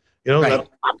is, you know. Right.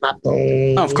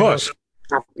 Of course,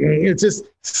 it's just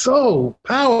so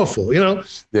powerful, you know.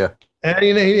 Yeah. And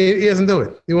he doesn't do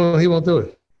it. He won't do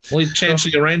it. Well, he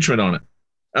changed the arrangement on it.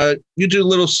 You do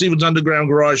Little Steven's Underground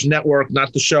Garage Network,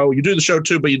 not the show. You do the show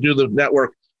too, but you do the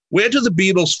network. Where do the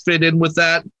Beatles fit in with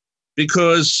that?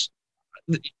 Because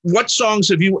what songs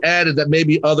have you added that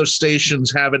maybe other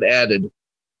stations haven't added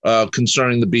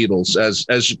concerning the Beatles as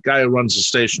a guy who runs the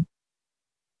station?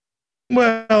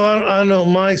 Well, I don't know.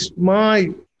 My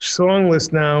song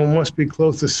list now must be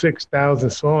close to 6,000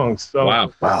 songs. So,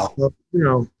 Wow. you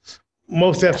know,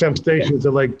 most FM stations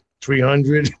are like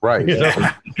 300. Right. You know?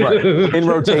 Right. In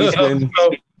rotation.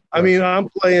 So, I mean, I'm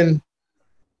playing.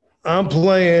 I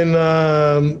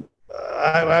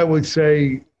would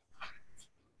say,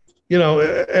 you know,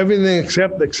 everything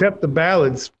except the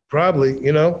ballads, probably.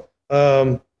 You know.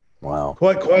 Wow.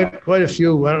 Quite a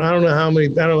few. I don't know how many.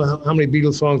 I don't know how many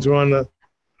Beatles songs are on the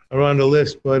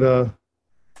list, but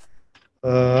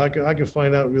I can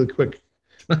find out really quick.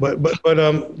 But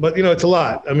you know, it's a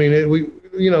lot. I mean, we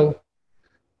don't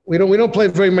play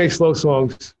very many slow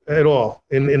songs at all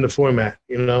in the format.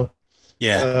 You know.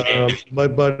 Yeah.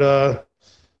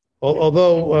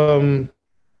 Although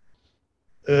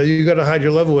You Gotta Hide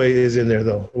Your Love Away is in there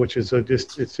though, which is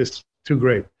it's just too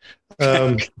great.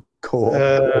 Cool.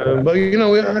 But you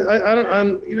know,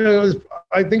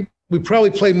 I think we probably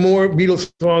play more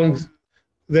Beatles songs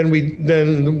than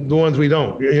the ones we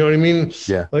don't. You know what I mean?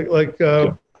 Yeah. Like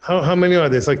how many are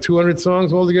there? It's like 200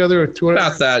 songs altogether, or 200.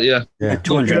 About that, yeah. Yeah.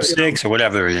 206 or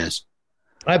whatever it is.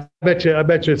 I bet you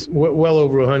it's well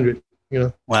over 100. You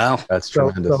know. Wow. That's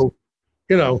tremendous. So,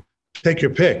 you know, take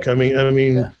your pick. I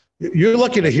mean, Yeah. You're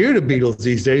lucky to hear the Beatles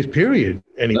these days. Period.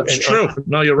 That's true.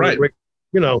 No, you're right.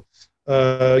 You know,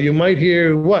 you might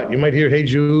hear what? You might hear "Hey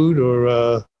Jude"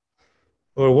 or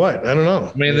what? I don't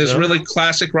know. I mean, there's really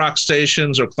classic rock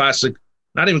stations or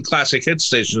not even classic hit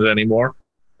stations anymore.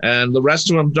 And the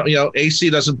rest of them, you know, AC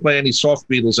doesn't play any soft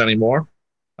Beatles anymore.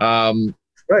 Right.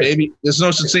 Maybe there's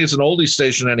no such thing as an oldie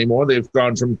station anymore. They've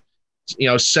gone from, you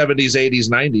know, 70s, 80s,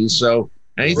 90s. So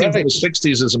anything from the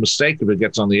 60s is a mistake if it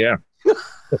gets on the air.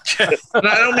 And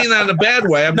I don't mean that in a bad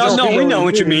way. We know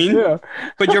what you mean. Yeah.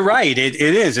 But you're right. It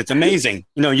is. It's amazing.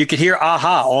 You know, you could hear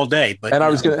Aha all day. But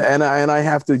And I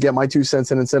have to get my 2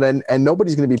 cents in and said, and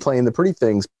nobody's going to be playing the pretty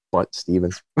things but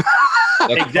Stevens.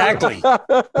 Exactly.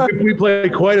 We play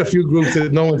quite a few groups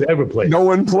that no one's ever played. No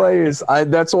one plays.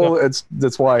 That's all.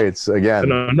 That's why it's again.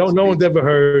 No one's ever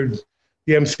heard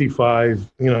the MC5.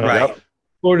 You know, Right.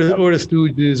 Or the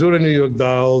Stooges, or the New York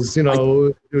Dolls. You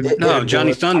know, No,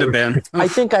 Johnny Thunder Band. I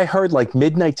think I heard like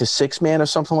Midnight to Six Man or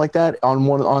something like that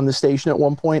on the station at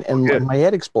one point, and my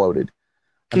head exploded.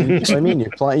 I mean, that's what I mean, you're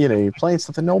playing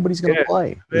stuff that nobody's going to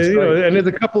play. You know, and there's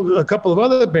a couple of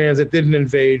other bands that didn't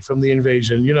invade from the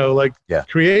invasion. You know, like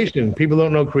Creation. People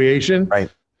don't know Creation. Right.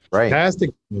 Fantastic.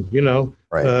 You know.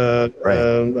 Right.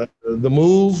 The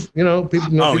Move. You know, people.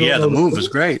 The Move is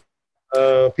great.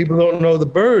 People don't know the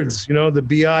Byrds. You know, the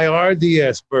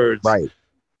BIRDS Byrds. Right.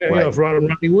 You know,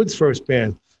 Ronnie Wood's first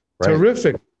band.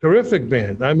 Right. Terrific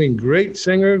band. I mean, great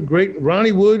singer.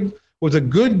 Ronnie Wood was a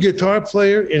good guitar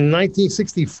player in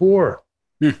 1964.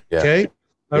 Yeah. Okay.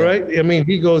 All right. I mean,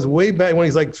 he goes way back when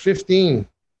he's like 15.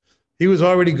 He was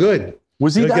already good.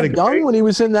 Was he that young when he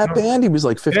was in that band? He was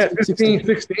like 15,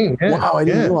 16. Yeah. Wow, I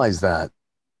didn't realize that.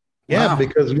 Yeah, Wow.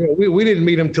 because we didn't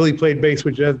meet him till he played bass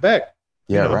with Jeff Beck.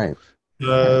 Yeah, right.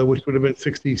 Which would have been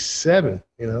 67.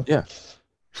 You know. Yeah.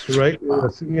 Right. Wow.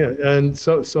 Yeah. And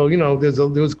so you know,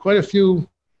 there was quite a few,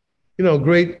 you know,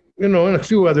 great. You know, and a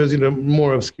few others, you know,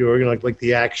 more obscure, you know, like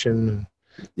the Action,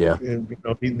 and you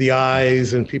know, the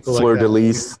Eyes, and people Fleur like de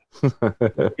Lis.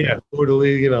 Yeah, Fleur de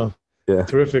Lis, you know,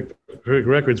 terrific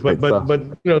records. But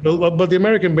you know, but the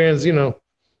American bands, you know,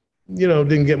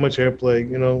 didn't get much airplay.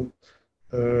 You know,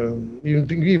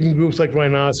 even groups like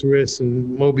Rhinoceros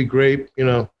and Moby Grape, you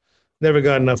know, never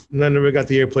got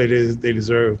the airplay they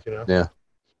deserved. You know. Yeah.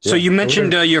 So you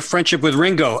mentioned your friendship with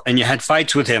Ringo, and you had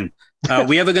fights with him.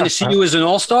 We ever going to see you as an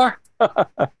all-star? No,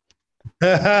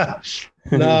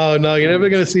 you're never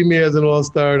going to see me as an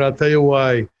all-star, and I'll tell you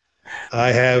why.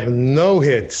 I have no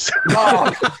hits.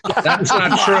 Oh, that's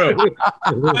not true.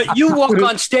 But you walk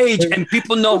on stage, and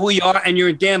people know who you are, and you're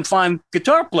a damn fine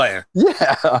guitar player.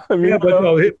 Yeah, I mean,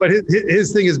 but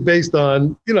his thing is based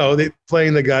on, you know,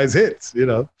 playing the guy's hits. You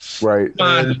know, right?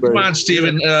 Come on,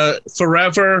 Stephen.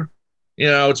 Forever. You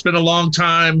know, it's been a long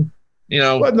time. You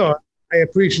know, but no. I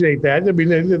appreciate that. I mean,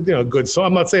 you know, good song.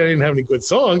 I'm not saying I didn't have any good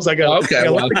songs. I got a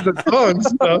lot of good songs,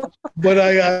 you know, but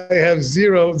I have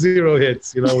zero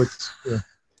hits. You know, it's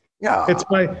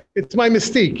my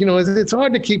mystique. You know, it's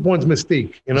hard to keep one's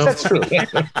mystique. You know, that's true.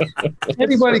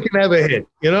 Anybody can have a hit.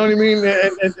 You know what I mean?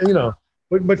 And you know,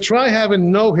 but try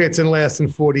having no hits and lasting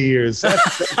 40 years.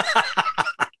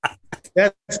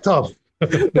 That's tough.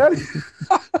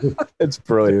 It's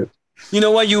brilliant. You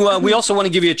know what? We also want to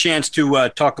give you a chance to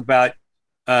talk about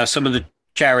some of the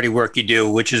charity work you do,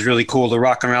 which is really cool. The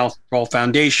Rock and Roll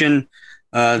Foundation,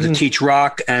 the Teach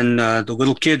Rock, and the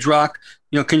Little Kids Rock.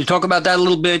 You know, can you talk about that a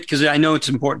little bit? Because I know it's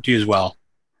important to you as well.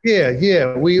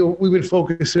 Yeah. We've been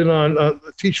focusing on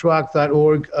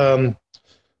teachrock.org.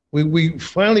 We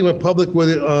finally went public with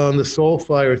it on the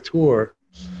Soulfire tour.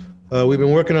 We've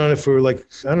been working on it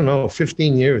for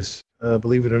 15 years,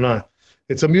 believe it or not.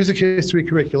 It's a music history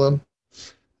curriculum.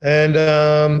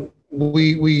 And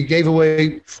we gave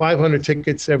away 500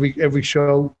 tickets every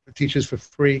show for teachers for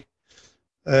free.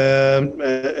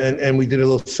 And we did a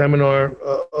little seminar,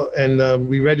 and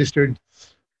we registered.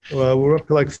 We're up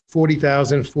to like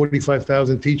 40,000,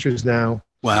 45,000 teachers now.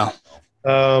 Wow.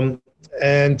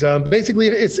 Basically,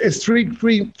 it's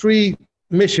three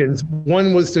missions.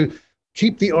 One was to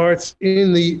keep the arts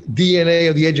in the DNA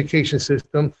of the education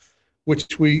system,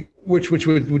 which we're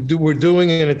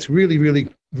doing, and it's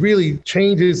really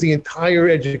changes the entire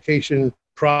education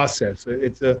process.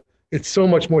 It's so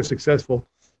much more successful.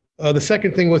 The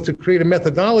second thing was to create a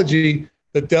methodology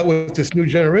that dealt with this new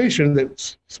generation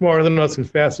that's smarter than us and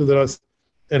faster than us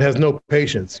and has no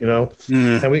patience,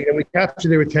 And we capture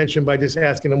their attention by just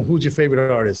asking them, who's your favorite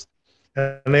artist?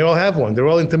 And they all have one. They're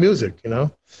all into music,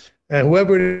 And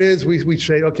whoever it is, we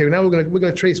say, okay, now we're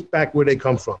gonna trace back where they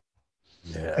come from.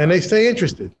 Yeah. And they stay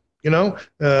interested,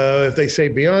 If they say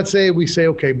Beyonce, we say,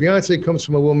 okay, Beyonce comes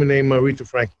from a woman named Aretha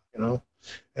Franklin, And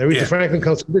Aretha Franklin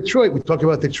comes from Detroit. We talk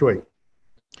about Detroit.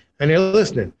 And they're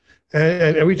listening.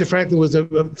 And Aretha Franklin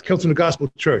comes from the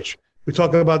gospel church. We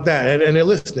talk about that, and they're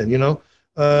listening, She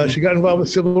got involved with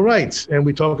civil rights, and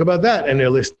we talk about that, and they're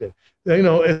listening.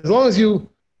 As long as you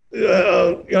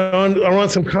are on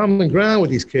some common ground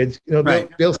with these kids,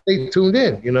 they'll stay tuned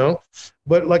in,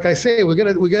 But like I say, we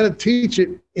gotta teach it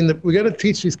we gotta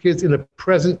teach these kids in the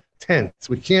present tense.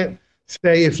 We can't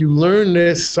say, if you learn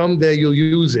this, someday you'll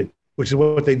use it, which is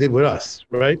what they did with us,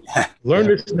 right? Learn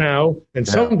this now, and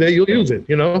someday you'll use it,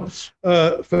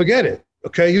 Forget it,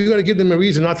 okay? You got to give them a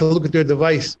reason not to look at their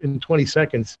device in 20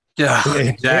 seconds. Yeah,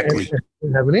 exactly.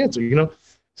 And have an answer,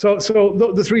 So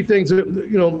the three things,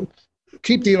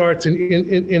 keep the arts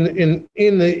in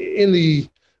the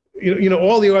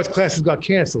all the arts classes got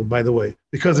canceled, by the way,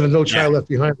 because of the No Child Left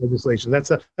Behind legislation. That's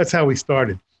how we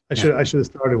started. I should have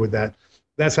started with that.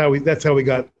 That's how we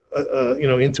got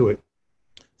into it.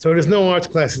 So there's no arts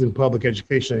classes in public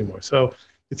education anymore. So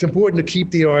it's important to keep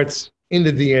the arts in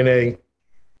the DNA.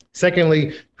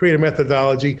 Secondly, create a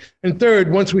methodology. And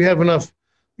third, once we have enough,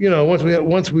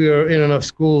 once we are in enough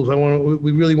schools,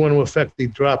 we really want to affect the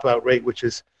dropout rate, which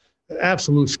is an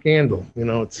absolute scandal.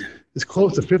 It's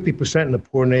close to 50% in the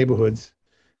poor neighborhoods.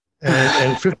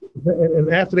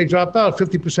 And after they drop out,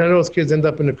 50% of those kids end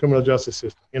up in the criminal justice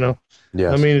system,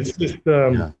 Yes. I mean, it's just,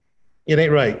 it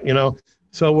ain't right,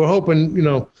 So we're hoping,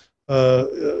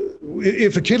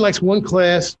 if a kid likes one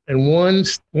class and one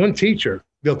teacher,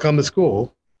 they'll come to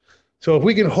school. So if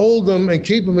we can hold them and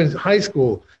keep them in high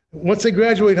school, once they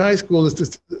graduate high school,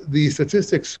 the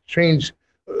statistics change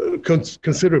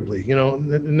considerably.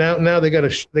 Now they got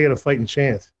a fighting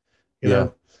chance. You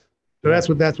know, so that's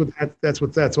what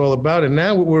that's all about. And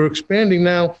now we're expanding.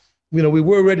 Now, we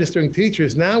were registering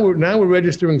teachers. Now we're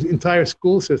registering entire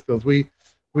school systems.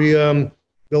 The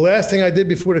last thing I did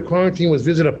before the quarantine was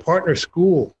visit a partner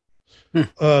school,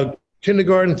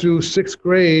 kindergarten through sixth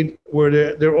grade,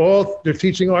 where they're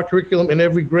teaching our curriculum in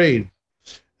every grade,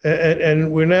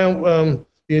 and we're now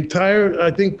the entire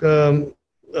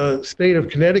state of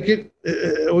Connecticut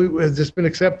has just been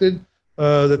accepted.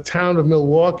 The town of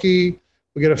Milwaukee,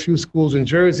 we got a few schools in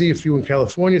Jersey, a few in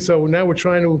California. So now we're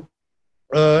trying to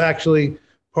actually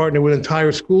partner with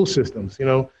entire school systems,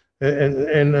 and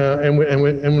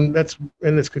it's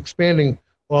expanding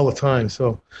all the time.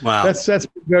 So wow, that's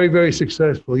very, very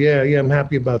successful. Yeah, I'm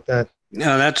happy about that.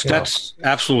 No, that's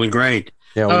absolutely great.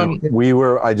 Yeah, I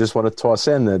just want to toss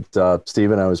in that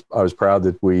Stephen, I was proud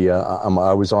that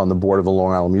I was on the board of the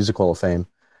Long Island Music Hall of Fame,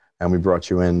 and we brought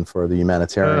you in for the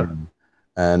humanitarian,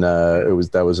 and we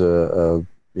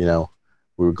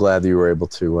were glad that you were able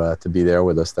to be there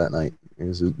with us that night. It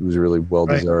was really well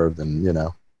deserved,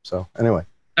 and so anyway.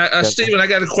 Stephen, I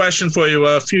got a question for you.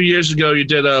 A few years ago, you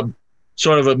did a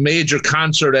sort of a major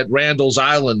concert at Randall's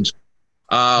Island,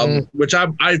 which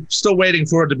I'm still waiting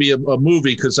for it to be a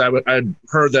movie because I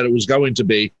heard that it was going to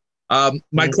be.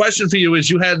 My question for you is,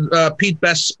 you had Pete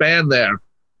Best's band there,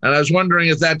 and I was wondering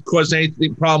if that caused any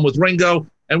problem with Ringo,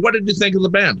 and what did you think of the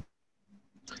band?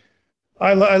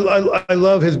 I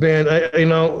love his band.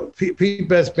 Pete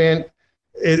Best's band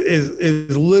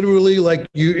is literally like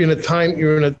you're in a time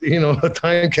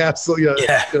capsule,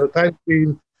 time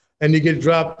machine, and you get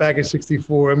dropped back in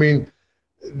 '64. I mean,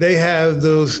 they have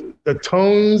the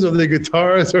tones of the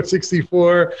guitars are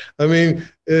 '64. I mean,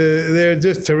 they're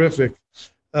just terrific.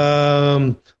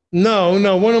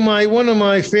 No. One of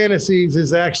my fantasies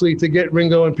is actually to get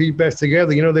Ringo and Pete Best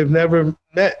together. You know, they've never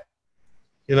met.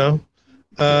 You know,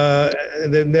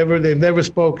 they've never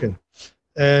spoken.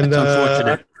 And That's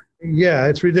unfortunate. yeah,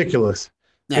 it's ridiculous.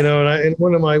 Yeah. You know, and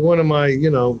one of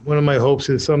my hopes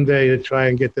is someday to try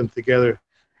and get them together.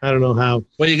 I don't know how.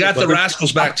 Well, you got the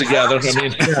Rascals back together. I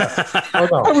mean, Oh,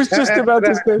 no. I was just about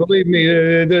to say. Believe me,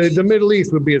 the Middle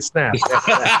East would be a snap.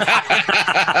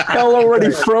 Hell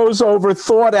already froze over,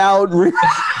 thought out. Already.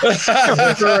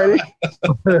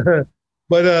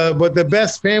 But the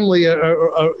Best family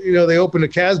are you know, they opened a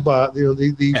Casbah, you know,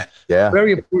 the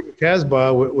very important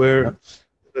Casbah where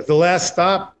the last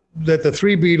stop that the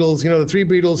Three Beatles, you know, the Three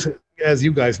Beatles, as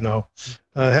you guys know,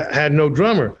 had no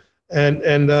drummer, and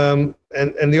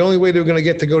the only way they were going to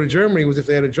get to go to Germany was if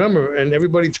they had a drummer, and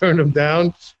everybody turned them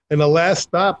down. And the last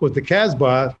stop was the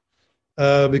Casbah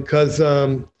because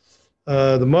the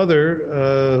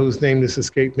mother, whose name just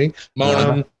escaped me,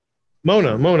 Mona,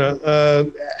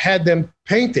 had them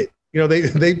painted. You know, they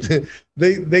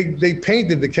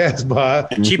painted the Casbah.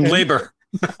 Cheap labor.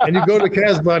 And you go to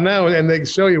Casbah now, and they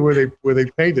show you where they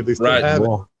painted. They still have it.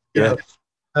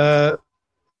 Yeah.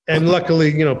 And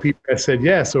luckily, you know, people said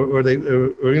yes, or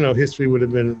you know, history would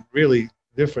have been really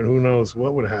different. Who knows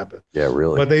what would happen? Yeah,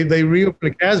 really. But they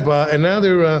reopened the Casbah, and now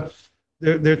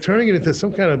they're turning it into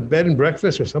some kind of bed and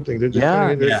breakfast or something. They're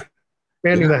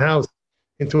expanding the house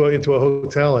into a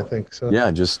hotel, I think. So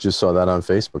yeah, just saw that on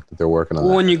Facebook that they're working on.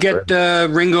 Well, that. when you get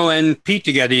Ringo and Pete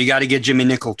together, you got to get Jimmy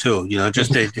Nicol too. You know,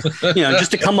 just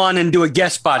to come on and do a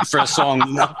guest spot for a song,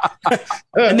 you know,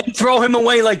 and then throw him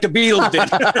away like the Beatles did.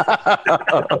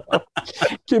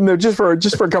 Give him there just for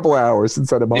a couple of hours and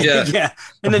send him on. Yeah,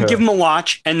 and then give him a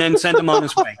watch and then send him on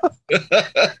his way.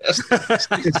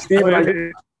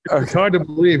 It's hard to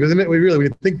believe, isn't it? We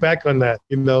think back on that,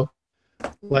 you know,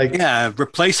 like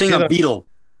replacing a Beatle.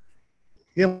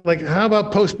 Yeah, like how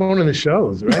about postponing the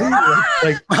shows, right?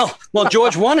 like well,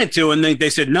 George wanted to, and they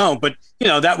said no, but you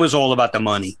know that was all about the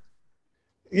money.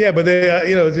 Yeah, but they,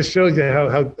 you know, it just shows you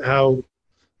how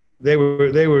they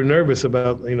were nervous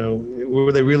about, you know,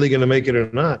 were they really going to make it or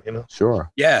not? You know.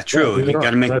 Sure. Yeah, true. Yeah, you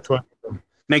got to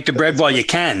make the bread while you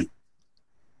can.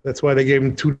 That's why they gave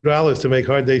them $2 to make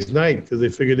Hard Day's Night, because they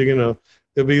figured, you know,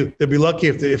 they'll be lucky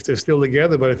if they're still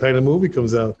together by the time the movie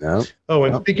comes out. Yeah. Oh,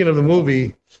 and speaking of the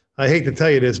movie, I hate to tell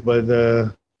you this, but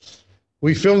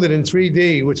we filmed it in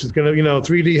 3D, which is going to, you know,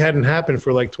 3D hadn't happened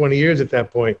for like 20 years at that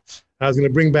point. I was going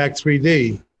to bring back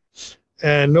 3D,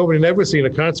 and nobody had ever seen a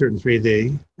concert in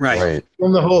 3D. Right.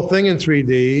 Filmed the whole thing in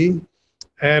 3D,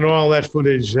 and all that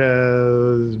footage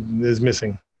is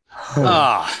missing.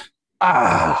 Oh,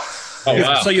 wow.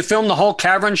 So you filmed the whole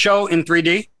Cavern show in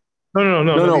 3D? No,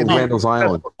 Randall's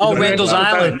Island. Oh, Randall's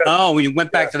Island. Oh, we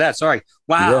went back to that. Sorry.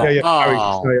 Wow. Yeah.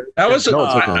 Oh. That was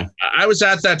okay. I was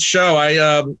at that show.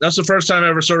 That's the first time I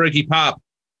ever saw Ricky Pop,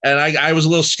 and I was a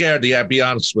little scared, to be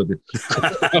honest with you.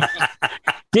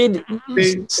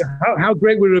 How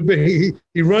great would it have been?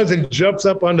 He runs and jumps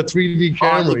up on the 3D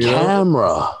camera. On the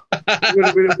camera. It would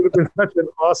have been such an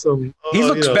awesome. He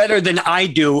looks better than I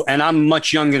do, and I'm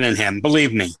much younger than him.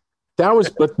 Believe me. That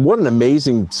was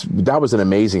an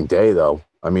amazing day, though.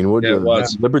 I mean, it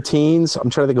was. Libertines. I'm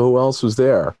trying to think of who else was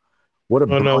there. What a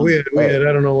we had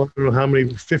I don't know how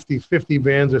many 50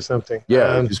 bands or something.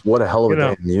 Yeah, just what a hell of a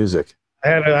day of music. I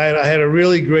had a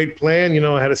really great plan. You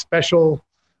know, I had a special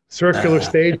circular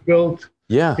stage built.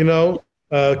 Yeah. You know,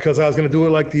 because I was going to do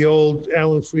it like the old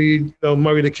Alan Freed,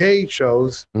 Murray Decay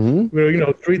shows, where, you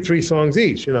know, three songs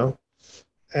each. You know.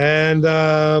 And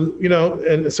you know,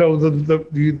 and so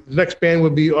the next band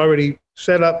would be already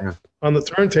set up on the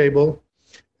turntable,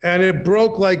 and it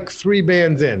broke like 3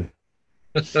 bands in.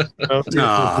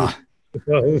 Gotta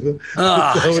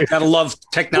love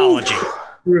technology.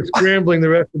 We were scrambling the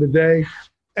rest of the day,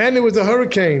 and there was a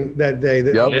hurricane that day.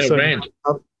 That rained.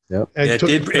 And took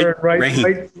a turn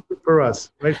right for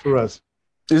us.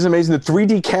 It was amazing. The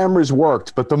 3D cameras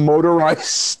worked, but the motorized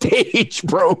stage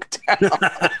broke down.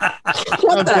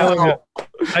 What the hell?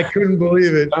 I couldn't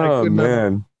believe it. Oh,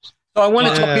 man. So I want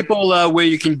to tell people where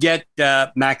you can get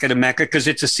Macca to Mecca, because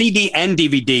it's a CD and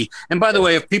DVD. And by the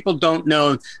way, if people don't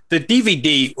know, the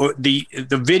DVD or the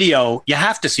video, you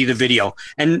have to see the video.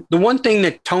 And the one thing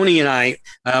that Tony and I,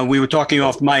 we were talking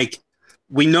off mic,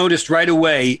 we noticed right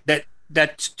away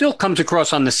that still comes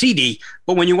across on the CD,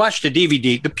 but when you watch the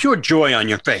DVD, the pure joy on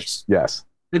your face. Yes.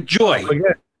 The joy.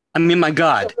 I mean, my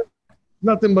God.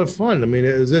 Nothing but fun. I mean,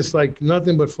 it was just like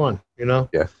nothing but fun, you know?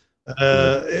 Yeah.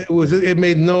 It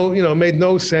made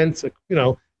no sense. You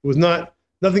know, it was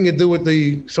nothing to do with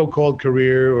the so-called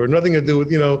career, or nothing to do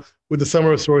with, you know, with the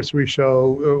Summer of Sorcery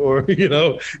show, or you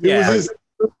know, it was just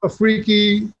a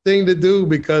freaky thing to do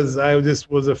because I just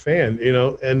was a fan,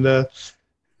 and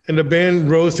the band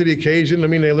rose to the occasion. I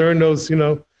mean, they learned those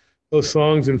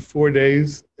songs in 4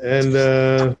 days, and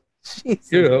and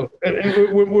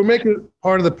we're making it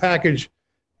part of the package.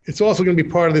 It's also going to be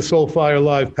part of the Soulfire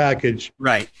Live package,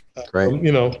 Right.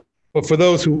 Right. But for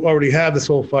those who already have the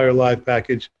Soulfire Live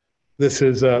package, this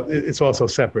is it's also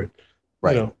separate.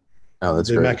 Right. Oh, that's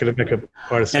the great. Macadamica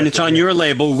part of And it's on your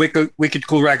label, Wicked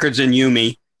Cool Records and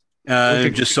Yumi,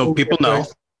 just so people know.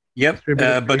 Yep.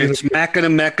 But it's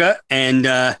Macadamica, and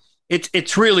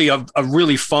it's really a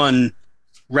really fun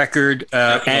record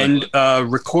and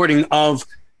recording of,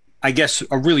 I guess,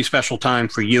 a really special time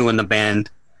for you and the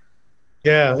band.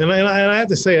 Yeah, and I have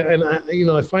to say, and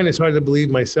I find this hard to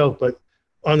believe myself, but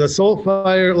on the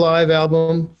Soulfire Live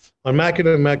album, on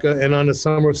Macadamica, and on the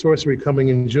Summer of Sorcery coming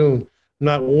in June,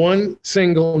 not one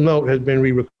single note has been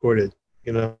re-recorded.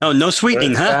 Oh, no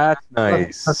sweetening, huh?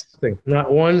 That's nice.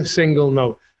 Not one single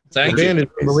note. Thank the you. band is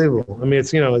unbelievable. I mean,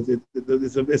 it's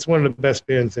one of the best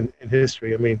bands in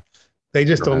history. I mean, they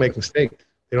just don't make mistakes.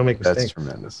 They don't make mistakes. That's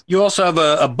tremendous. You also have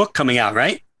a book coming out,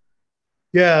 right?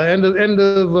 Yeah, end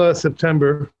of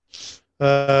September.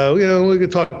 We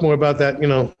could talk more about that.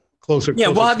 Closer. Yeah,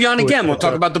 we'll have you on again. We'll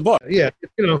talk about the book. Yeah,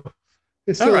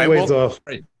 it's still All right, a ways off.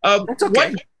 Right. That's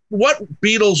okay. What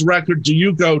Beatles record do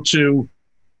you go to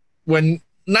when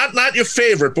not your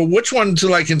favorite, but which one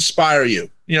to inspire you?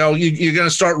 You're going to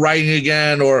start writing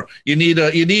again, or you need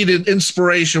an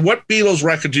inspiration. What Beatles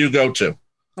record do you go to?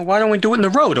 Well, why don't we do it in the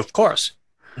road? Of course.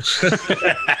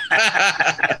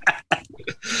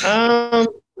 I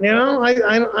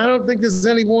don't think there's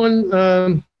any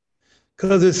one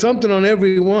because there's something on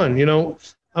every one.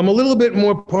 I'm a little bit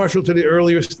more partial to the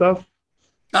earlier stuff.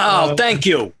 Oh, thank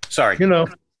you. Sorry.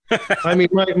 I mean,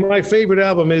 my favorite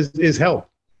album is Help.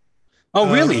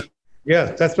 Oh, really? Yeah,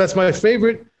 that's my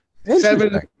favorite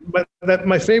seven. But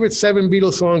my favorite 7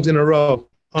 Beatles songs in a row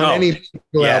on any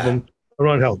Beatles album are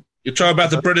on Help. You're talking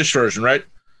about the British version, right?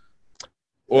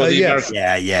 Or the American?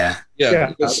 Yeah.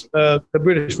 The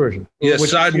British version. Yeah,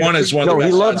 side one is one of the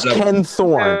best. He loves sides ever. Ken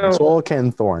Thorne. It's all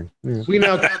Ken Thorne. Yeah. We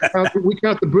now count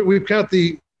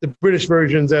the British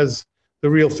versions as the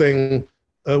real thing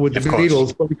with the Of course.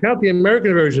 Beatles, but we count the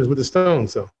American versions with the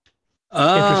Stones. So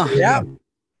Yeah.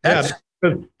 That's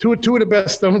because two of the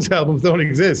best Stones albums don't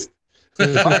exist.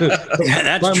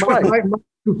 that's true. My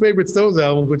 2 favorite Stones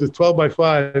albums, which is 12 by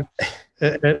 5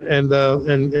 and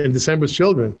December's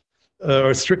Children,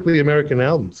 are strictly American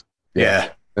albums. Yeah.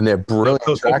 And they're brilliant.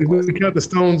 So track lists. we count the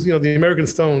Stones, the American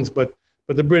Stones, but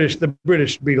the British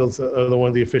Beatles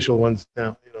are the official ones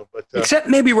now. But Except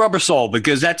maybe Rubber Soul,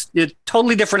 because that's a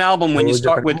totally different album when you Totally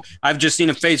start with different I've Just Seen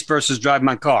a Face versus Drive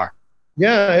My Car.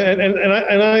 yeah, and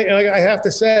I have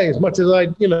to say, as much as I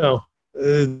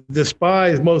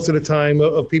despise most of the time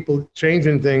of people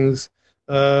changing things,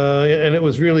 and it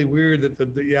was really weird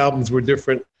that the albums were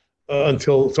different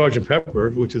until Sgt. Pepper,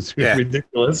 which is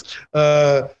ridiculous.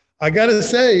 I got to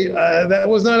say that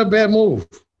was not a bad move.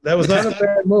 That was not a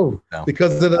bad move No.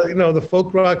 because of the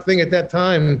folk rock thing at that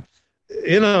time.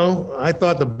 I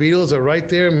thought the Beatles are right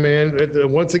there, man.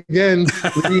 Once again,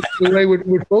 leading the way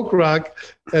with folk rock,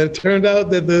 and it turned out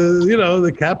that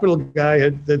the Capitol guy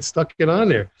had stuck it on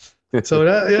there. So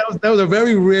that was a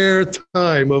very rare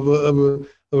time of a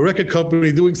record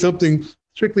company doing something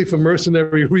strictly for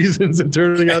mercenary reasons and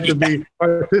turning out to be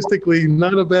artistically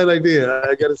not a bad idea.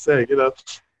 I got to say,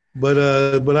 But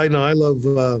I know I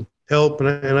love Help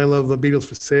and I love the Beatles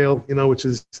for Sale, which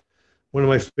is one of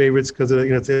my favorites because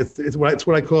it's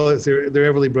what I call it. Their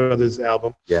Everly Brothers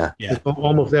album. Yeah.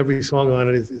 Almost every song on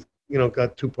it is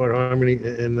got 2-part harmony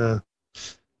and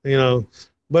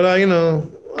but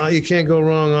you can't go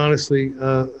wrong, honestly.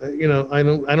 I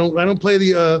don't play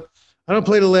the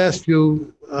last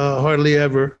few hardly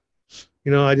ever.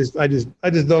 I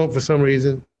just don't for some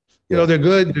reason. They're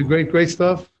good. They're great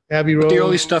stuff. Abbey Road. The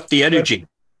early stuff, the energy.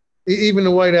 Even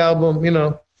the White Album,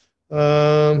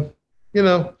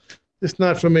 it's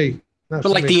not for me. But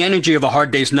like the energy of A Hard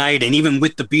Day's Night, and even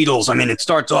with the Beatles, I mean, it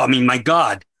starts off, my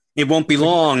God, it won't be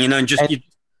long,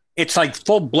 it's like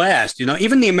full blast,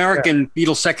 even the American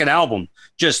Beatles second album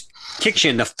just kicks you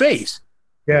in the face.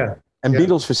 Yeah. And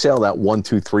Beatles for Sale, that 1,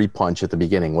 2, 3 punch at the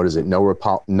beginning. What is it? No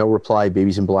reply,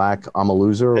 Babies in Black, I'm a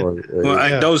Loser, or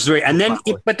those 3, and then,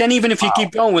 but then even if you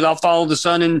keep going with I'll Follow the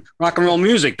Sun and Rock and Roll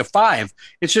Music, the 5,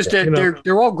 it's just that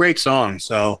they're all great songs.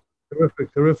 So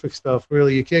terrific stuff.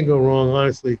 Really, you can't go wrong.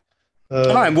 Honestly,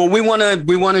 All right. Well, we want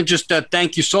to just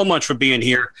thank you so much for being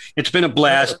here. It's been a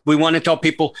blast. We want to tell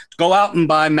people, go out and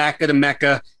buy Macca to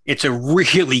Mecca. It's a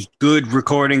really good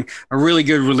recording, a really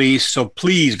good release. So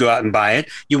please go out and buy it.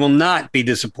 You will not be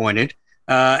disappointed.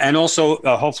 And also,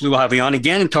 hopefully we'll have you on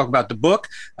again and talk about the book.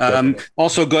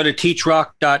 Also go to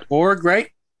teachrock.org, right?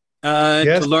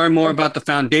 Yes. To learn more about the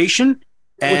foundation.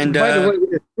 And by the way,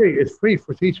 it's free. It's free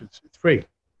for teachers. It's free.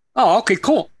 Oh, okay,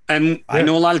 cool. And I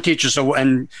know a lot of teachers, I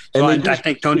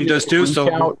think Tony does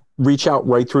too. Reach out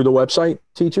right through the website,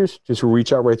 teachers. Just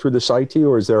reach out right through the site to you,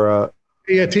 or is there a?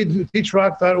 Yeah,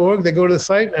 teachrock.org. They go to the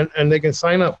site and they can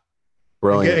sign up.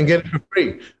 Brilliant. And get it for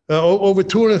free. Over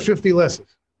 250 lessons.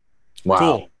 Wow,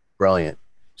 cool. Brilliant.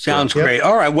 Sounds great.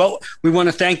 All right. Well, we want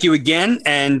to thank you again,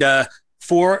 and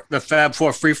for the Fab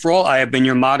Four Free For All, I have been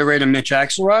your moderator, Mitch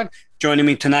Axelrod. Joining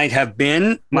me tonight have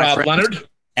been my Rob Leonard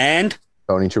and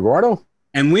Tony Triguardo.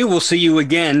 And we will see you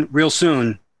again real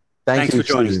soon. Thanks for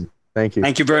joining us. Thank you.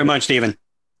 Thank you very much, Stephen.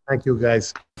 Thank you,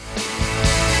 guys.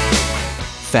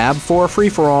 Fab 4 Free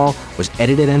For All was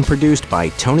edited and produced by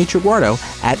Tony Triguardo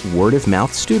at Word of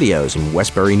Mouth Studios in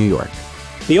Westbury, New York.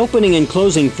 The opening and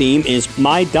closing theme is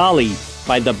My Dolly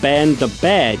by the band The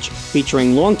Badge,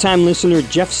 featuring longtime listener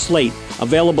Jeff Slate,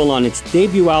 available on its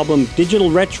debut album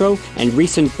Digital Retro and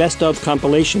recent Best Of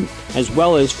compilation, as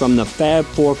well as from the Fab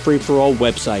 4 Free For All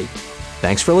website.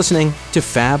 Thanks for listening to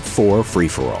Fab 4 Free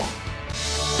For All.